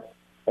depth,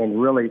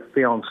 and really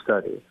film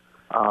study.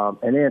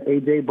 And then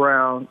A.J.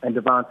 Brown and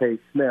Devontae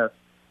Smith,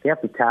 they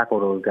have to tackle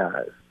those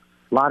guys.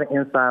 A lot of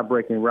inside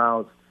breaking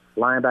routes.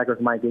 Linebackers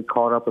might get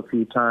caught up a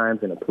few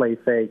times in a play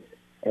fake,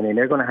 and then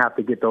they're going to have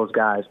to get those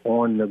guys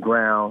on the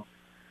ground.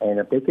 And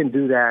if they can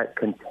do that,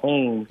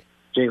 contain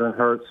Jalen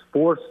Hurts,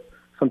 force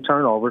some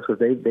turnovers, because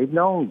they've been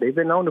known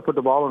to put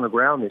the ball on the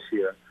ground this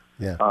year.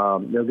 Yeah.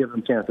 They'll give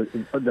themselves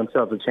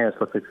a chance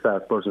for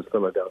success versus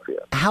Philadelphia.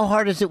 How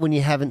hard is it when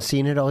you haven't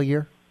seen it all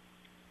year?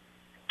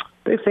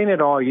 They've seen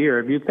it all year.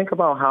 If you think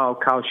about how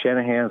Kyle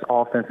Shanahan's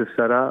offense is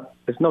set up,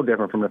 it's no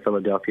different from the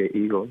Philadelphia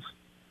Eagles.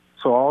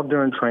 So all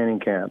during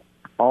training camp,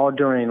 all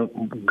during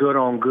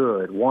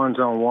good-on-good,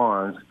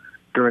 ones-on-ones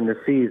during the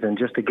season,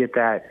 just to get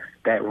that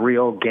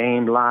real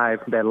game live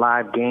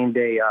game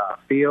day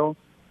feel,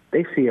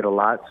 they see it a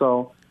lot.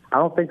 So I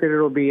don't think that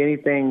it'll be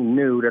anything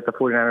new that the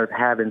 49ers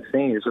haven't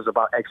seen. It's just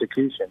about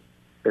execution.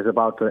 It's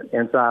about the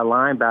inside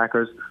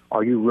linebackers.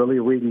 Are you really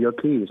reading your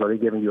keys? Are they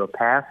giving you a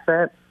pass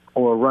set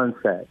or a run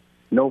set?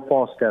 No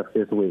false steps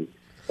this week.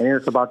 And then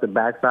it's about the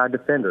backside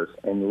defenders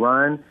and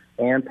run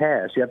and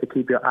pass. You have to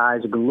keep your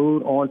eyes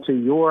glued onto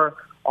your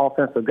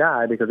offensive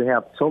guy because they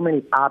have so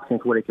many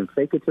options where they can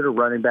fake it to the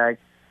running back,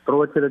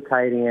 throw it to the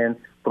tight end,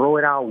 throw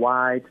it out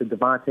wide to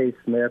Devontae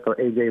Smith or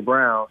A.J.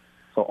 Brown.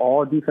 So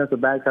all defensive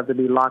backs have to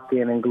be locked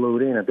in and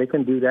glued in. If they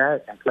can do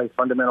that and play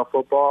fundamental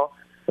football,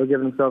 they'll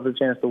give themselves a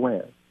chance to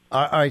win.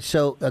 All right,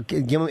 so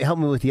help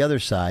me with the other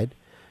side.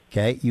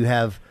 Okay, you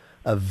have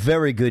a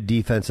very good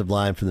defensive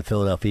line from the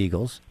Philadelphia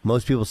Eagles.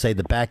 Most people say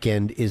the back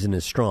end isn't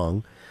as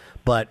strong,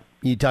 but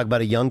you talk about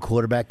a young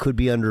quarterback, could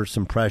be under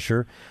some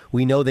pressure.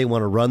 We know they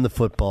want to run the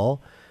football.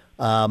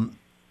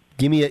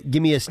 Give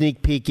me a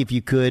sneak peek, if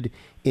you could,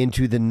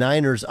 into the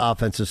Niners'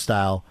 offensive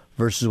style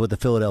versus what the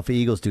Philadelphia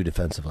Eagles do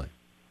defensively.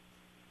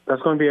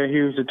 That's going to be a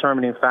huge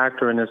determining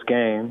factor in this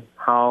game,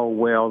 how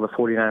well the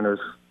 49ers'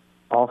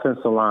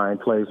 offensive line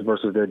plays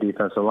versus their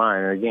defensive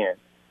line. And again,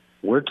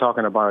 we're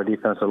talking about a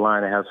defensive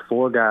line that has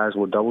 4 guys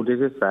with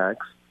double-digit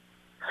sacks,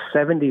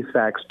 70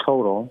 sacks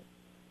total.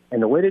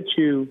 And the way that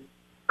you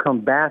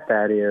combat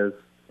that is,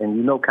 and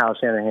you know Kyle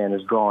Shanahan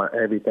is drawing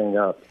everything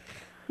up,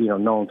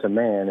 known to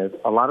man, is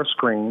a lot of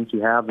screens.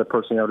 You have the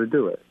personnel to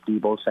do it.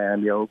 Deebo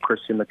Samuel,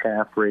 Christian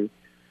McCaffrey,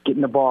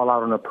 getting the ball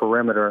out on the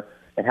perimeter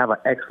and have an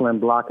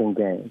excellent blocking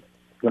game.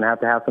 You're going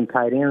to have some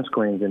tight end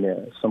screens in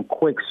there, some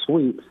quick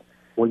sweeps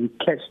where you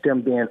catch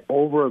them being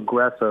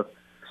over-aggressive,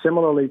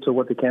 similarly to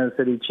what the Kansas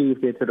City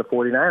Chiefs did to the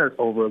 49ers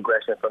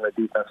over-aggression from the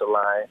defensive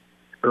line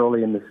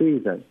early in the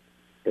season.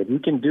 If you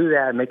can do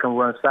that and make them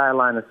run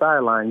sideline to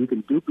sideline, you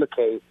can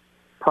duplicate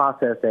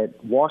process that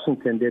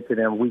Washington did to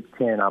them week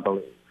 10, I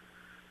believe.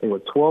 They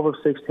were 12 of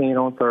 16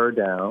 on third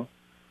down.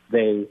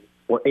 They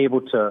were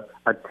able to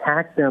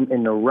attack them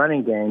in the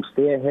running game,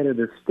 stay ahead of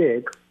the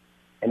sticks,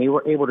 and they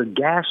were able to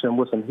gash them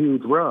with some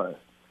huge runs.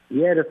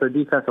 Yeah, it's a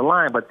defensive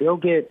line, but they'll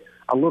get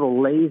a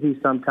little lazy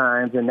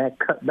sometimes in that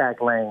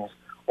cutback lanes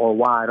or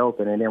wide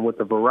open. And then with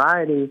the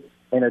variety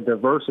and the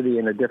diversity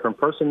in the different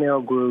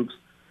personnel groups,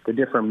 the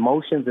different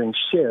motions and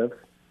shifts,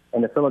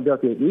 and the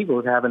Philadelphia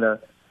Eagles having to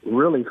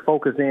really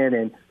focus in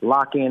and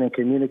lock in and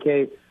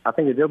communicate, I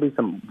think that there'll be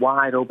some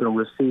wide open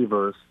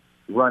receivers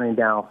running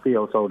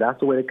downfield. So that's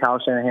the way that Kyle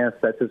Shanahan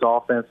sets his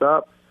offense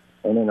up.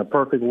 And in a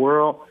perfect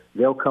world,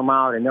 they'll come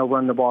out and they'll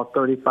run the ball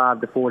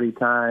 35 to 40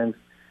 times,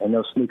 and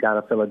they'll sneak out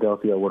of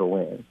Philadelphia with a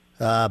win.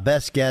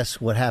 Best guess,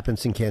 what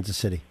happens in Kansas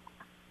City?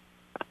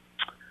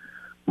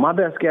 My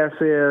best guess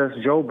is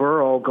Joe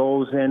Burrow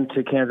goes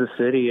into Kansas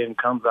City and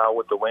comes out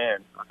with the win.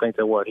 I think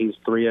that he's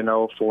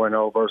 3-0,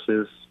 4-0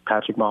 versus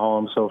Patrick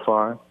Mahomes so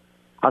far.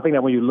 I think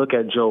that when you look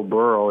at Joe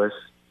Burrow,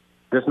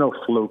 there's no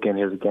fluke in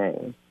his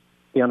game.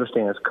 He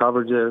understands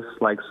coverages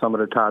like some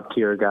of the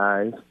top-tier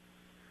guys.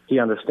 He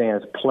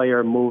understands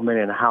player movement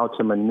and how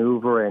to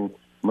maneuver and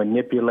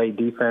manipulate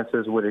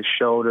defenses with his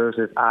shoulders,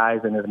 his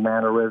eyes, and his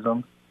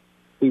mannerisms.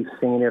 He's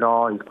seen it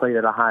all. He's played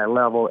at a high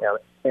level,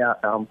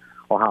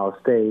 Ohio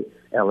State,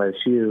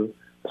 LSU,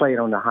 played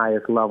on the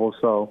highest level,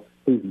 so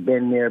he's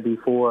been there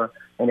before.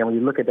 And then when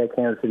you look at that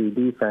Kansas City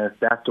defense,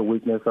 that's the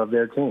weakness of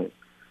their team.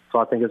 So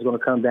I think it's going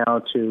to come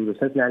down to the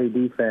Cincinnati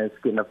defense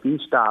getting a few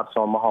stops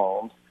on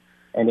Mahomes,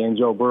 and then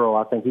Joe Burrow,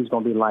 I think he's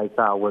going to be lights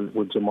out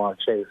with Jamar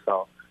Chase.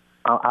 So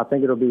I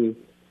think it'll be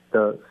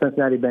the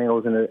Cincinnati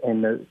Bengals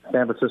and the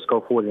San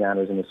Francisco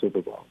 49ers in the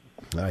Super Bowl.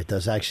 All right,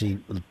 does actually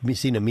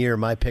seem to mirror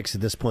my picks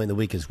at this point in the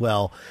week as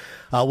well.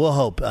 We'll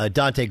hope.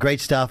 Dante, great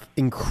stuff.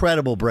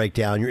 Incredible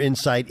breakdown. Your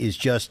insight is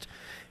just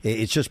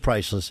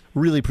priceless.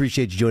 Really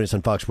appreciate you joining us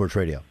on Fox Sports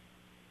Radio.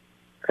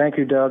 Thank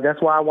you, Doug.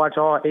 That's why I watch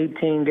all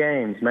 18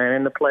 games, man,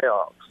 in the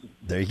playoffs.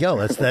 There you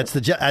go. That's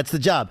the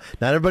job.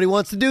 Not everybody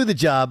wants to do the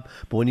job,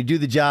 but when you do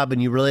the job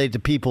and you relate it to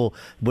people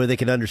where they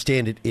can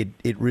understand it,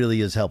 it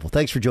really is helpful.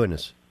 Thanks for joining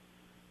us.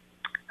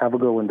 Have a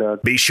good one,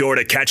 Doug. Be sure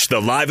to catch the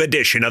live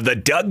edition of the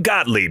Doug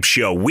Gottlieb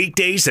Show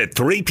weekdays at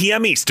 3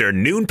 p.m.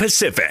 Eastern, noon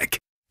Pacific.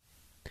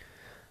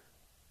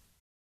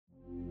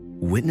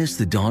 Witness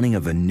the dawning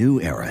of a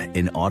new era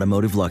in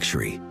automotive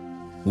luxury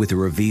with a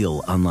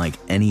reveal unlike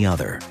any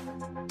other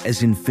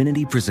as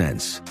Infiniti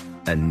presents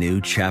a new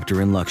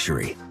chapter in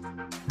luxury,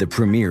 the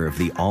premiere of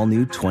the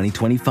all-new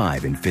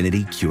 2025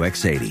 Infiniti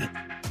QX80.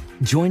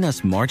 Join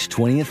us March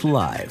 20th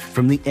live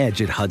from the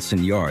Edge at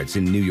Hudson Yards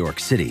in New York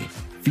City,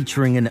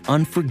 featuring an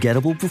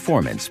unforgettable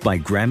performance by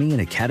Grammy and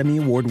Academy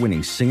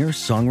Award-winning singer,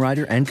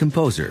 songwriter, and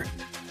composer,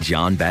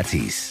 Jon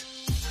Batiste.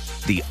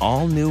 The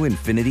all-new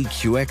Infiniti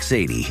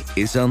QX80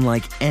 is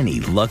unlike any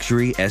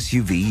luxury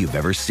SUV you've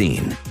ever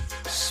seen.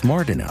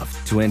 Smart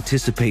enough to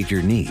anticipate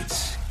your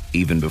needs,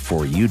 even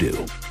before you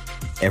do.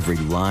 Every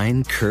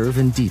line, curve,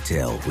 and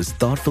detail was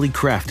thoughtfully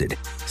crafted,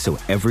 so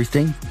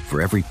everything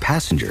for every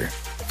passenger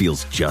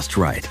feels just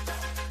right.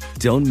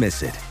 Don't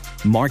miss it.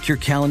 Mark your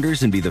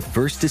calendars and be the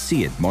first to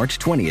see it March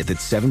 20th at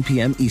 7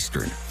 p.m.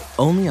 Eastern,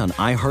 only on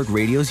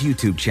iHeartRadio's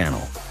YouTube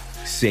channel.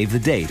 Save the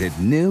date at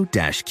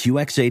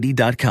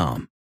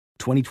new-QX80.com.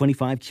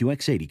 2025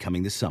 QX80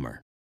 coming this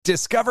summer.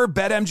 Discover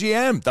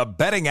BetMGM, the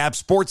betting app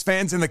sports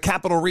fans in the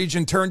capital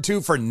region turn to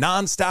for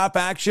nonstop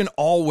action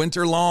all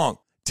winter long.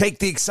 Take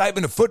the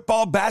excitement of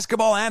football,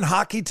 basketball, and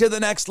hockey to the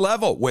next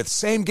level with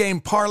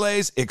same-game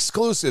parlays,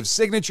 exclusive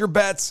signature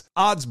bets,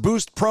 odds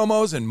boost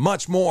promos, and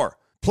much more.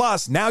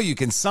 Plus, now you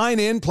can sign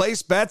in,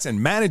 place bets,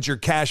 and manage your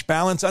cash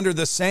balance under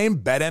the same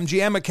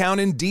BetMGM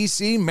account in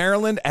D.C.,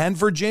 Maryland, and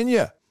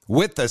Virginia.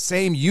 With the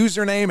same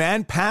username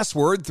and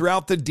password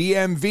throughout the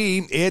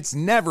DMV, it's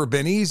never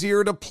been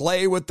easier to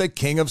play with the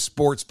king of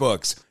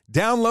sportsbooks.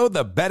 Download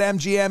the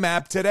BetMGM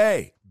app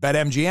today.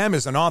 BetMGM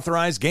is an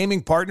authorized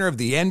gaming partner of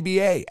the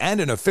NBA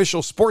and an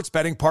official sports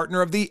betting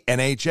partner of the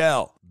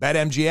NHL.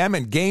 BetMGM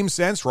and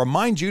GameSense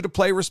remind you to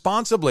play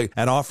responsibly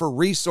and offer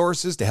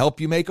resources to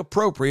help you make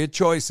appropriate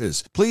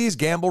choices. Please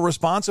gamble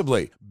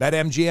responsibly.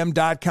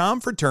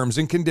 BetMGM.com for terms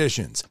and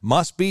conditions.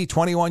 Must be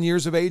 21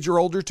 years of age or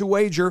older to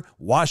wager.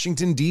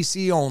 Washington,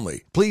 D.C.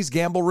 only. Please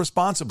gamble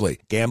responsibly.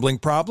 Gambling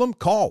problem?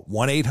 Call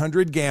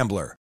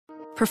 1-800-GAMBLER.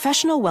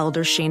 Professional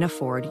welder Shayna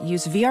Ford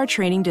used VR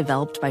training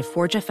developed by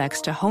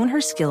ForgeFX to hone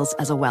her skills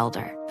as a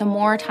welder. The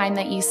more time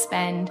that you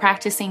spend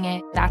practicing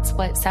it, that's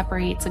what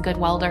separates a good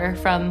welder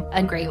from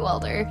a great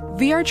welder.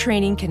 VR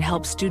training can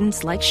help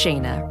students like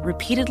Shayna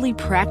repeatedly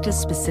practice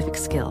specific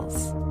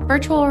skills.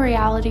 Virtual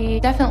reality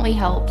definitely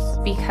helps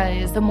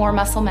because the more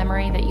muscle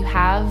memory that you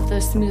have, the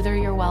smoother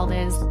your weld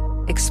is.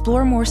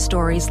 Explore more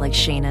stories like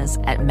Shayna's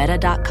at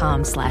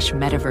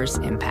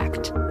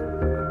meta.com/metaverseimpact.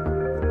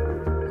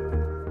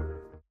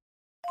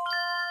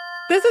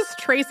 This is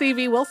Tracy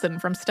V. Wilson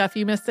from Stuff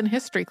You Missed in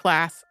History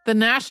Class. The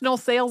national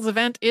sales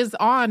event is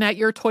on at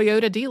your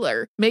Toyota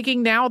dealer,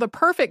 making now the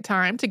perfect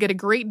time to get a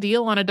great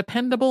deal on a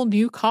dependable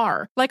new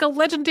car. Like a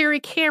legendary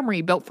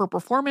Camry built for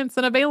performance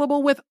and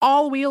available with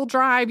all-wheel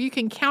drive, you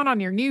can count on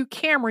your new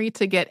Camry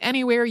to get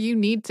anywhere you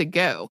need to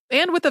go.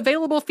 And with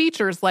available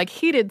features like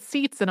heated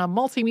seats and a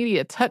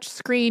multimedia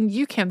touchscreen,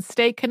 you can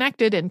stay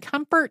connected in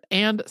comfort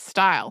and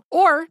style.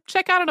 Or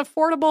check out an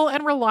affordable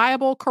and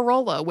reliable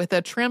Corolla with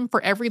a trim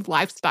for every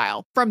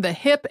lifestyle. From the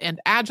hip and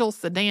agile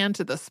sedan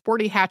to the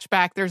sporty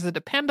hatchback, there's a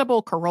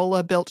dependable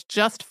Corolla built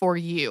just for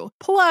you.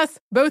 Plus,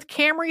 both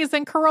Camrys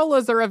and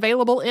Corollas are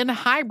available in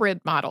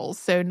hybrid models,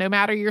 so no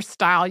matter your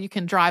style, you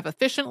can drive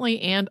efficiently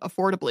and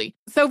affordably.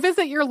 So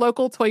visit your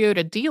local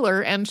Toyota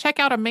dealer and check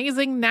out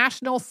amazing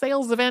national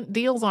sales event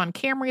deals on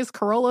Camrys,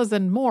 Corollas,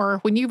 and more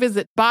when you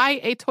visit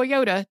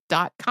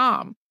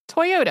buyatoyota.com.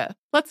 Toyota,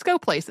 let's go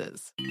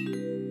places.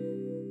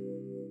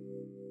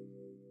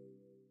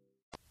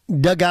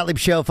 Doug Gottlieb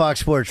Show,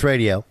 Fox Sports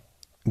Radio.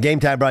 Game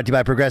Time brought to you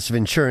by Progressive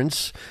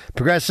Insurance.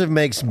 Progressive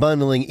makes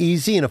bundling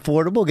easy and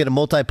affordable. Get a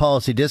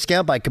multi-policy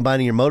discount by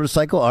combining your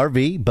motorcycle,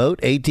 RV, boat,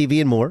 ATV,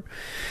 and more.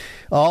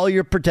 All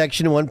your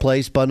protection in one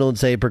place. Bundle and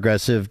save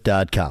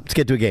Progressive.com. Let's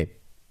get to a game.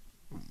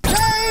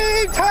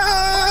 Game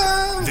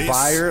time!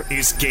 This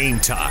is Game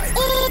Time.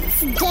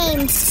 It's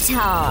game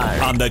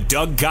time. On the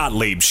Doug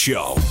Gottlieb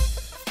Show.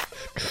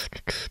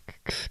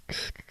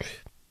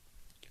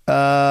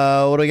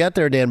 What do we got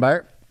there, Dan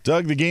Byer?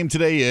 Doug, the game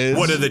today is...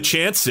 What are the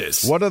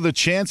chances? What are the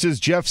chances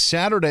Jeff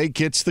Saturday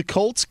gets the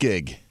Colts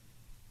gig?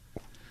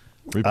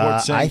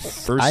 Report saying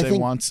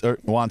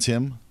Irsay wants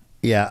him.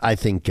 Yeah, I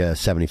think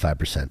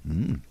 75%.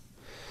 I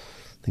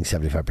think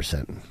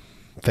 75%.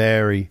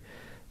 Very,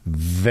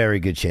 very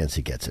good chance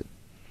he gets it.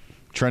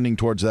 Trending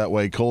towards that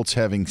way. Colts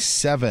having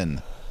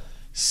 7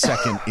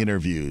 second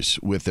interviews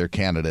with their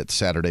candidates,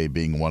 Saturday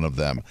being one of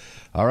them.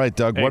 All right,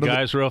 Doug. Hey, what are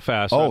guys, real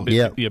fast.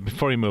 Yeah,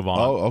 before you move on.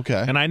 Oh,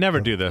 okay. And I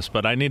never do this,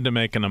 but I need to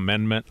make an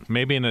amendment,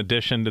 maybe in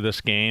addition to this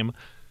game.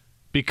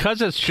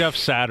 Because it's Jeff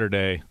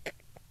Saturday,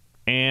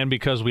 and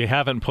because we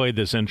haven't played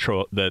this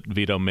intro that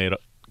Vito made,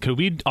 could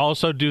we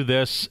also do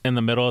this in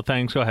the middle of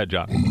things? Go ahead,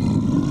 John.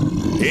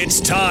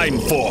 It's time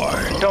for...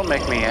 Don't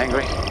make me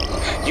angry.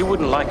 You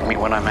wouldn't like me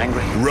when I'm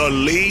angry.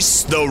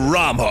 Release the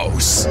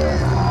Ramos.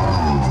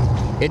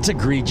 It's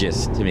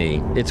egregious to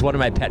me. It's one of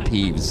my pet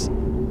peeves.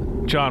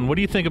 John, what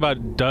do you think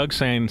about Doug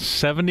saying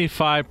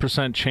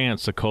 75%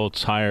 chance the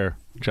Colts hire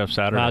Jeff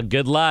Saturday?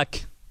 Good luck.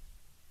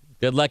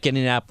 Good luck,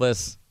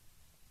 Indianapolis.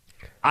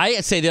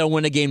 I say they don't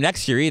win a game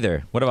next year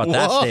either. What about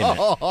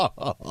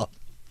that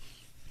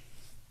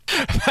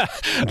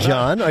statement?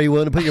 John, are you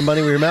willing to put your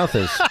money where your mouth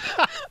is?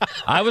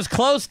 I was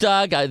close,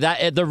 Doug.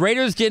 The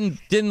Raiders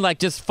didn't like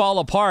just fall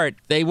apart.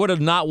 They would have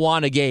not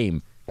won a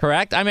game,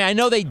 correct? I mean, I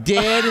know they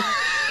did.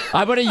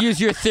 I'm going to use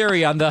your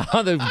theory on the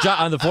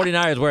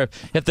 49ers, where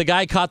if the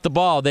guy caught the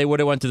ball, they would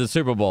have went to the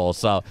Super Bowl.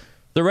 So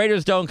the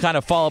Raiders don't kind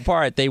of fall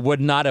apart. They would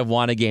not have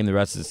won a game the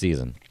rest of the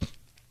season.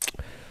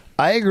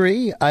 I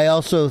agree. I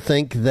also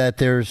think that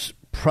there's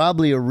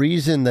probably a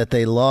reason that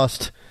they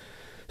lost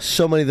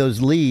so many of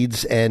those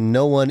leads, and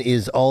no one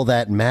is all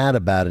that mad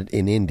about it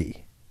in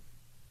Indy.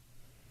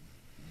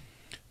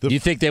 Do you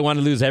think they want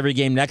to lose every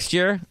game next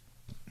year?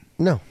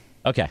 No.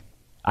 Okay.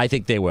 I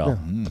think they will.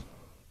 No.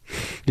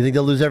 You think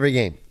they'll lose every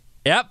game?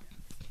 Yep.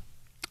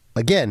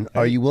 Again,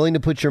 are you willing to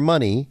put your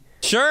money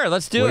Sure,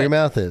 let's do where it. your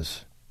mouth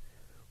is?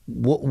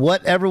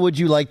 Whatever would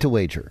you like to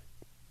wager?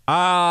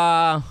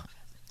 I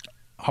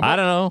don't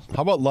know.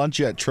 How about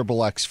lunch at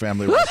XXX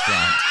Family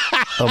Restaurant?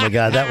 Oh, my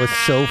God, that was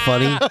so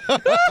funny.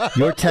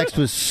 Your text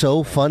was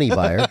so funny,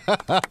 Byer.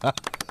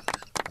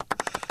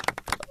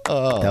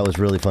 That was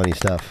really funny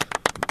stuff.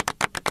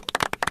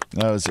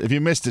 If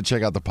you missed it,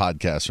 check out the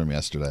podcast from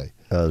yesterday.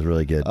 That was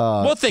really good.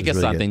 We'll think of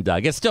something,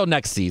 Doug. It's still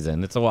next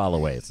season. It's a while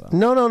away. So.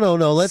 No.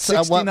 Let's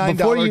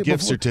 $69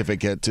 gift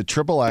certificate to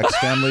XXX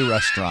Family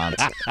Restaurant.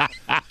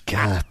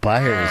 God,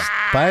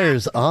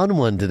 Byer's on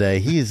one today.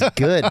 He's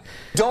good.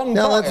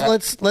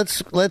 Let's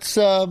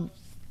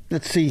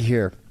see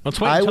here. Let's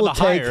wait until the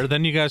hire,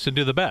 then you guys should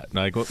do the bet.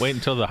 Like, wait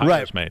until the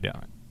hire is made. Yeah.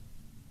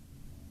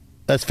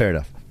 That's fair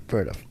enough.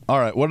 Fair enough. All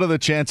right. What are the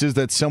chances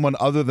that someone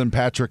other than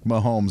Patrick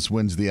Mahomes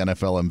wins the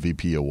NFL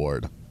MVP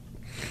award?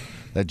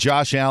 That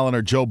Josh Allen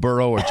or Joe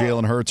Burrow or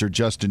Jalen Hurts or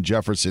Justin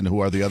Jefferson, who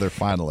are the other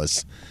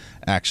finalists,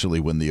 actually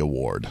win the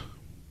award?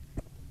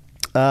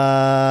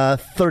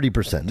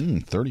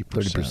 30%.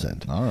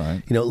 30%. All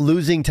right.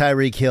 Losing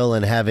Tyreek Hill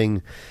and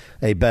having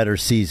a better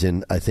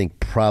season, I think,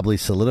 probably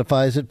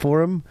solidifies it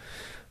for him.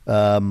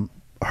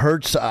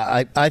 Hurts,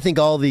 I think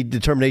all the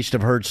determination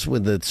of Hurts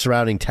with the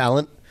surrounding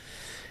talent,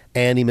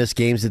 and he missed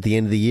games at the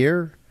end of the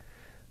year.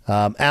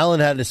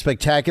 Allen had a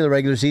spectacular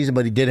regular season,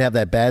 but he did have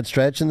that bad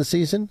stretch in the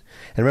season.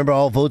 And remember,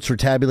 all votes were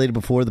tabulated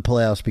before the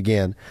playoffs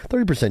began.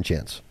 30%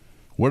 chance.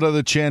 What are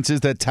the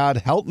chances that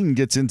Todd Helton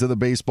gets into the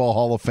Baseball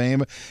Hall of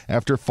Fame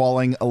after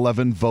falling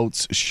 11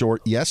 votes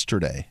short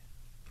yesterday?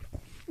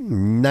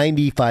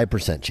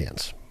 95%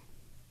 chance.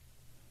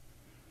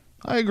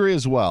 I agree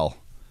as well.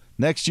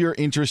 Next year,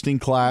 interesting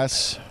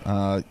class.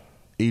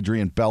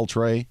 Adrian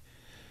Beltre,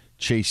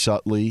 Chase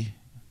Utley,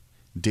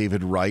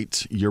 David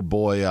Wright, your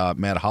boy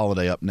Matt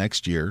Holliday up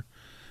next year,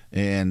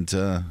 and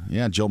Joe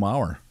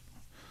Mauer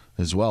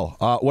as well.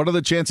 What are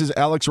the chances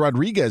Alex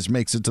Rodriguez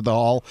makes it to the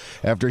Hall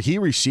after he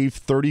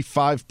received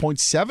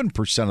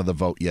 35.7% of the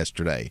vote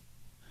yesterday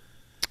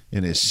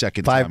in his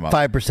second time up?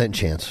 5%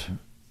 chance.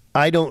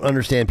 I don't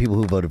understand people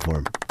who voted for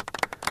him.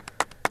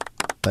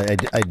 I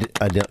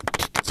don't.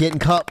 Getting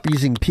caught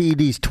using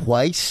PEDs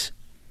twice?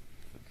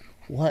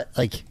 What?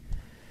 Like,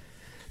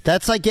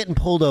 that's like getting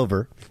pulled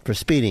over for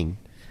speeding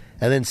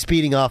and then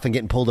speeding off and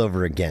getting pulled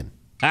over again.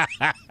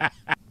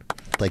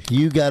 Like,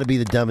 you got to be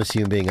the dumbest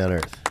human being on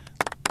earth.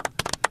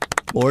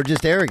 Or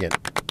just arrogant.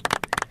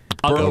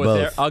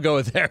 I'll go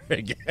with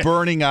arrogant.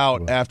 Burning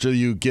out after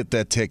you get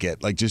that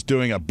ticket. Like, just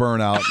doing a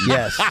burnout.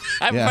 Yes.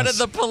 In front of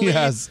the police.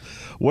 Yes.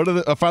 What are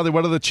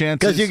the chances?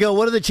 Because you go,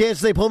 what are the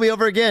chances they pull me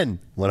over again?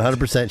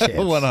 100% chance.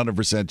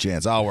 100%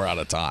 chance. Oh, we're out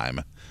of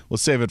time. We'll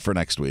save it for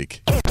next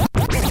week.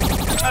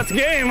 That's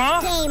game,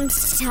 huh? Game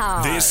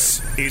time.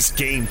 This is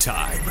Game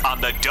Time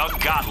on the Doug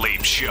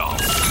Gottlieb Show.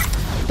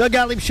 Doug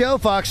Gottlieb Show,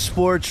 Fox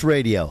Sports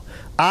Radio.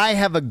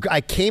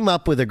 I came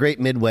up with a great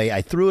midway.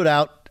 I threw it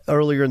out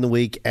earlier in the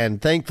week, and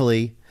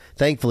thankfully,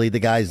 the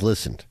guys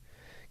listened.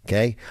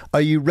 Okay? Are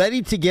you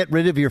ready to get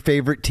rid of your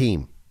favorite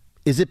team?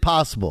 Is it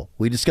possible?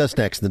 We discuss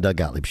next in the Doug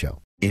Gottlieb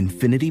Show.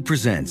 Infiniti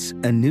presents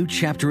a new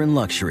chapter in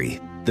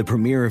luxury, the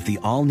premiere of the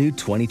all-new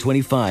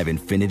 2025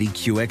 Infiniti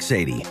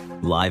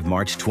QX80, live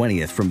March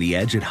 20th from the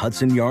Edge at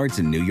Hudson Yards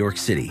in New York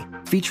City,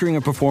 featuring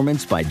a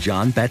performance by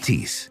John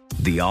Batiste.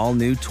 The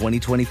all-new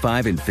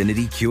 2025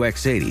 Infiniti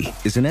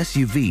QX80 is an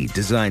SUV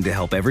designed to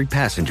help every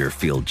passenger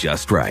feel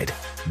just right.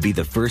 Be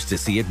the first to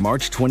see it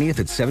March 20th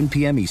at 7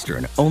 p.m.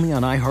 Eastern, only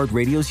on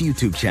iHeartRadio's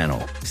YouTube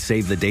channel.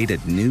 Save the date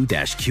at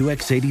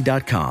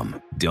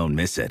new-QX80.com. Don't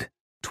miss it.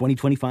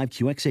 2025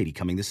 QX80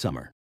 coming this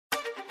summer.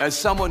 As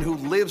someone who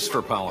lives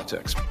for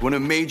politics, when a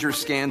major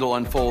scandal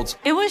unfolds,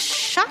 it was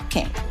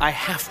shocking. I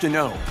have to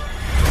know,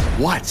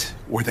 what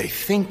were they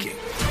thinking?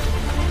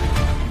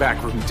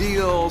 Backroom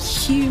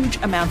deals, huge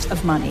amounts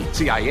of money,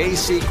 CIA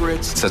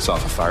secrets, sets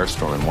off a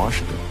firestorm in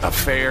Washington,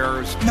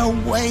 affairs. No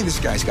way this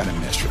guy's got a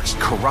mistress.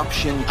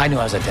 Corruption. I knew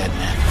I was a dead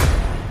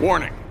man.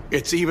 Warning,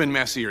 it's even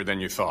messier than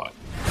you thought.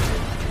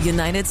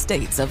 United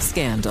States of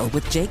Scandal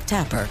with Jake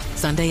Tapper,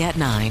 Sunday at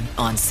 9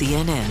 on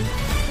CNN.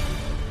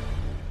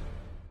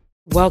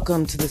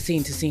 Welcome to the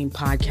Scene to Scene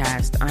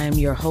podcast. I am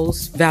your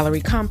host,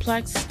 Valerie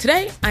Complex.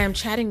 Today, I am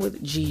chatting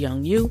with Ji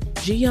Young Yoo.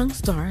 Ji Young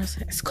stars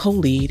as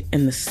co-lead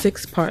in the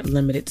 6-part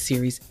limited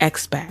series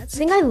Expats. I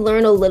think I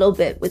learn a little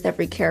bit with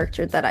every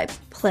character that I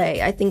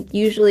play. I think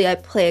usually I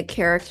play a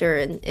character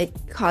and it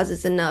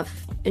causes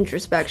enough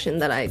introspection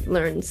that I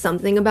learn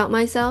something about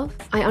myself.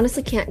 I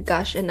honestly can't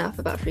gush enough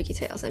about Freaky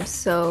Tales. I'm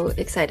so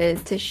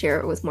excited to share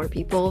it with more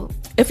people.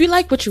 If you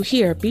like what you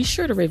hear, be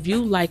sure to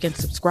review, like, and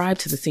subscribe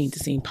to the Scene to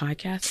Scene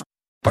podcast.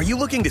 Are you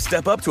looking to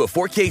step up to a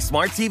 4K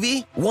smart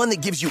TV? One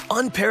that gives you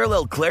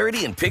unparalleled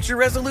clarity and picture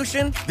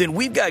resolution? Then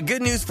we've got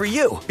good news for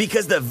you,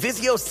 because the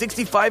Vizio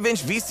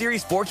 65-inch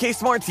V-Series 4K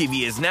smart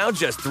TV is now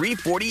just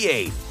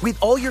 $348. With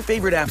all your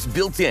favorite apps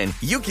built in,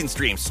 you can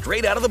stream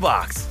straight out of the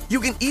box. You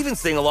can even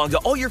sing along to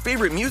all your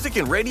favorite music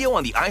and radio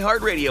on the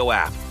iHeartRadio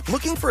app.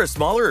 Looking for a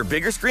smaller or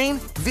bigger screen?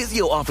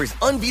 Vizio offers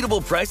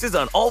unbeatable prices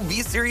on all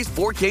V-Series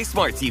 4K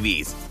smart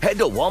TVs. Head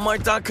to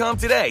Walmart.com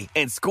today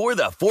and score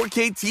the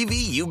 4K TV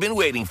you've been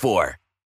waiting for.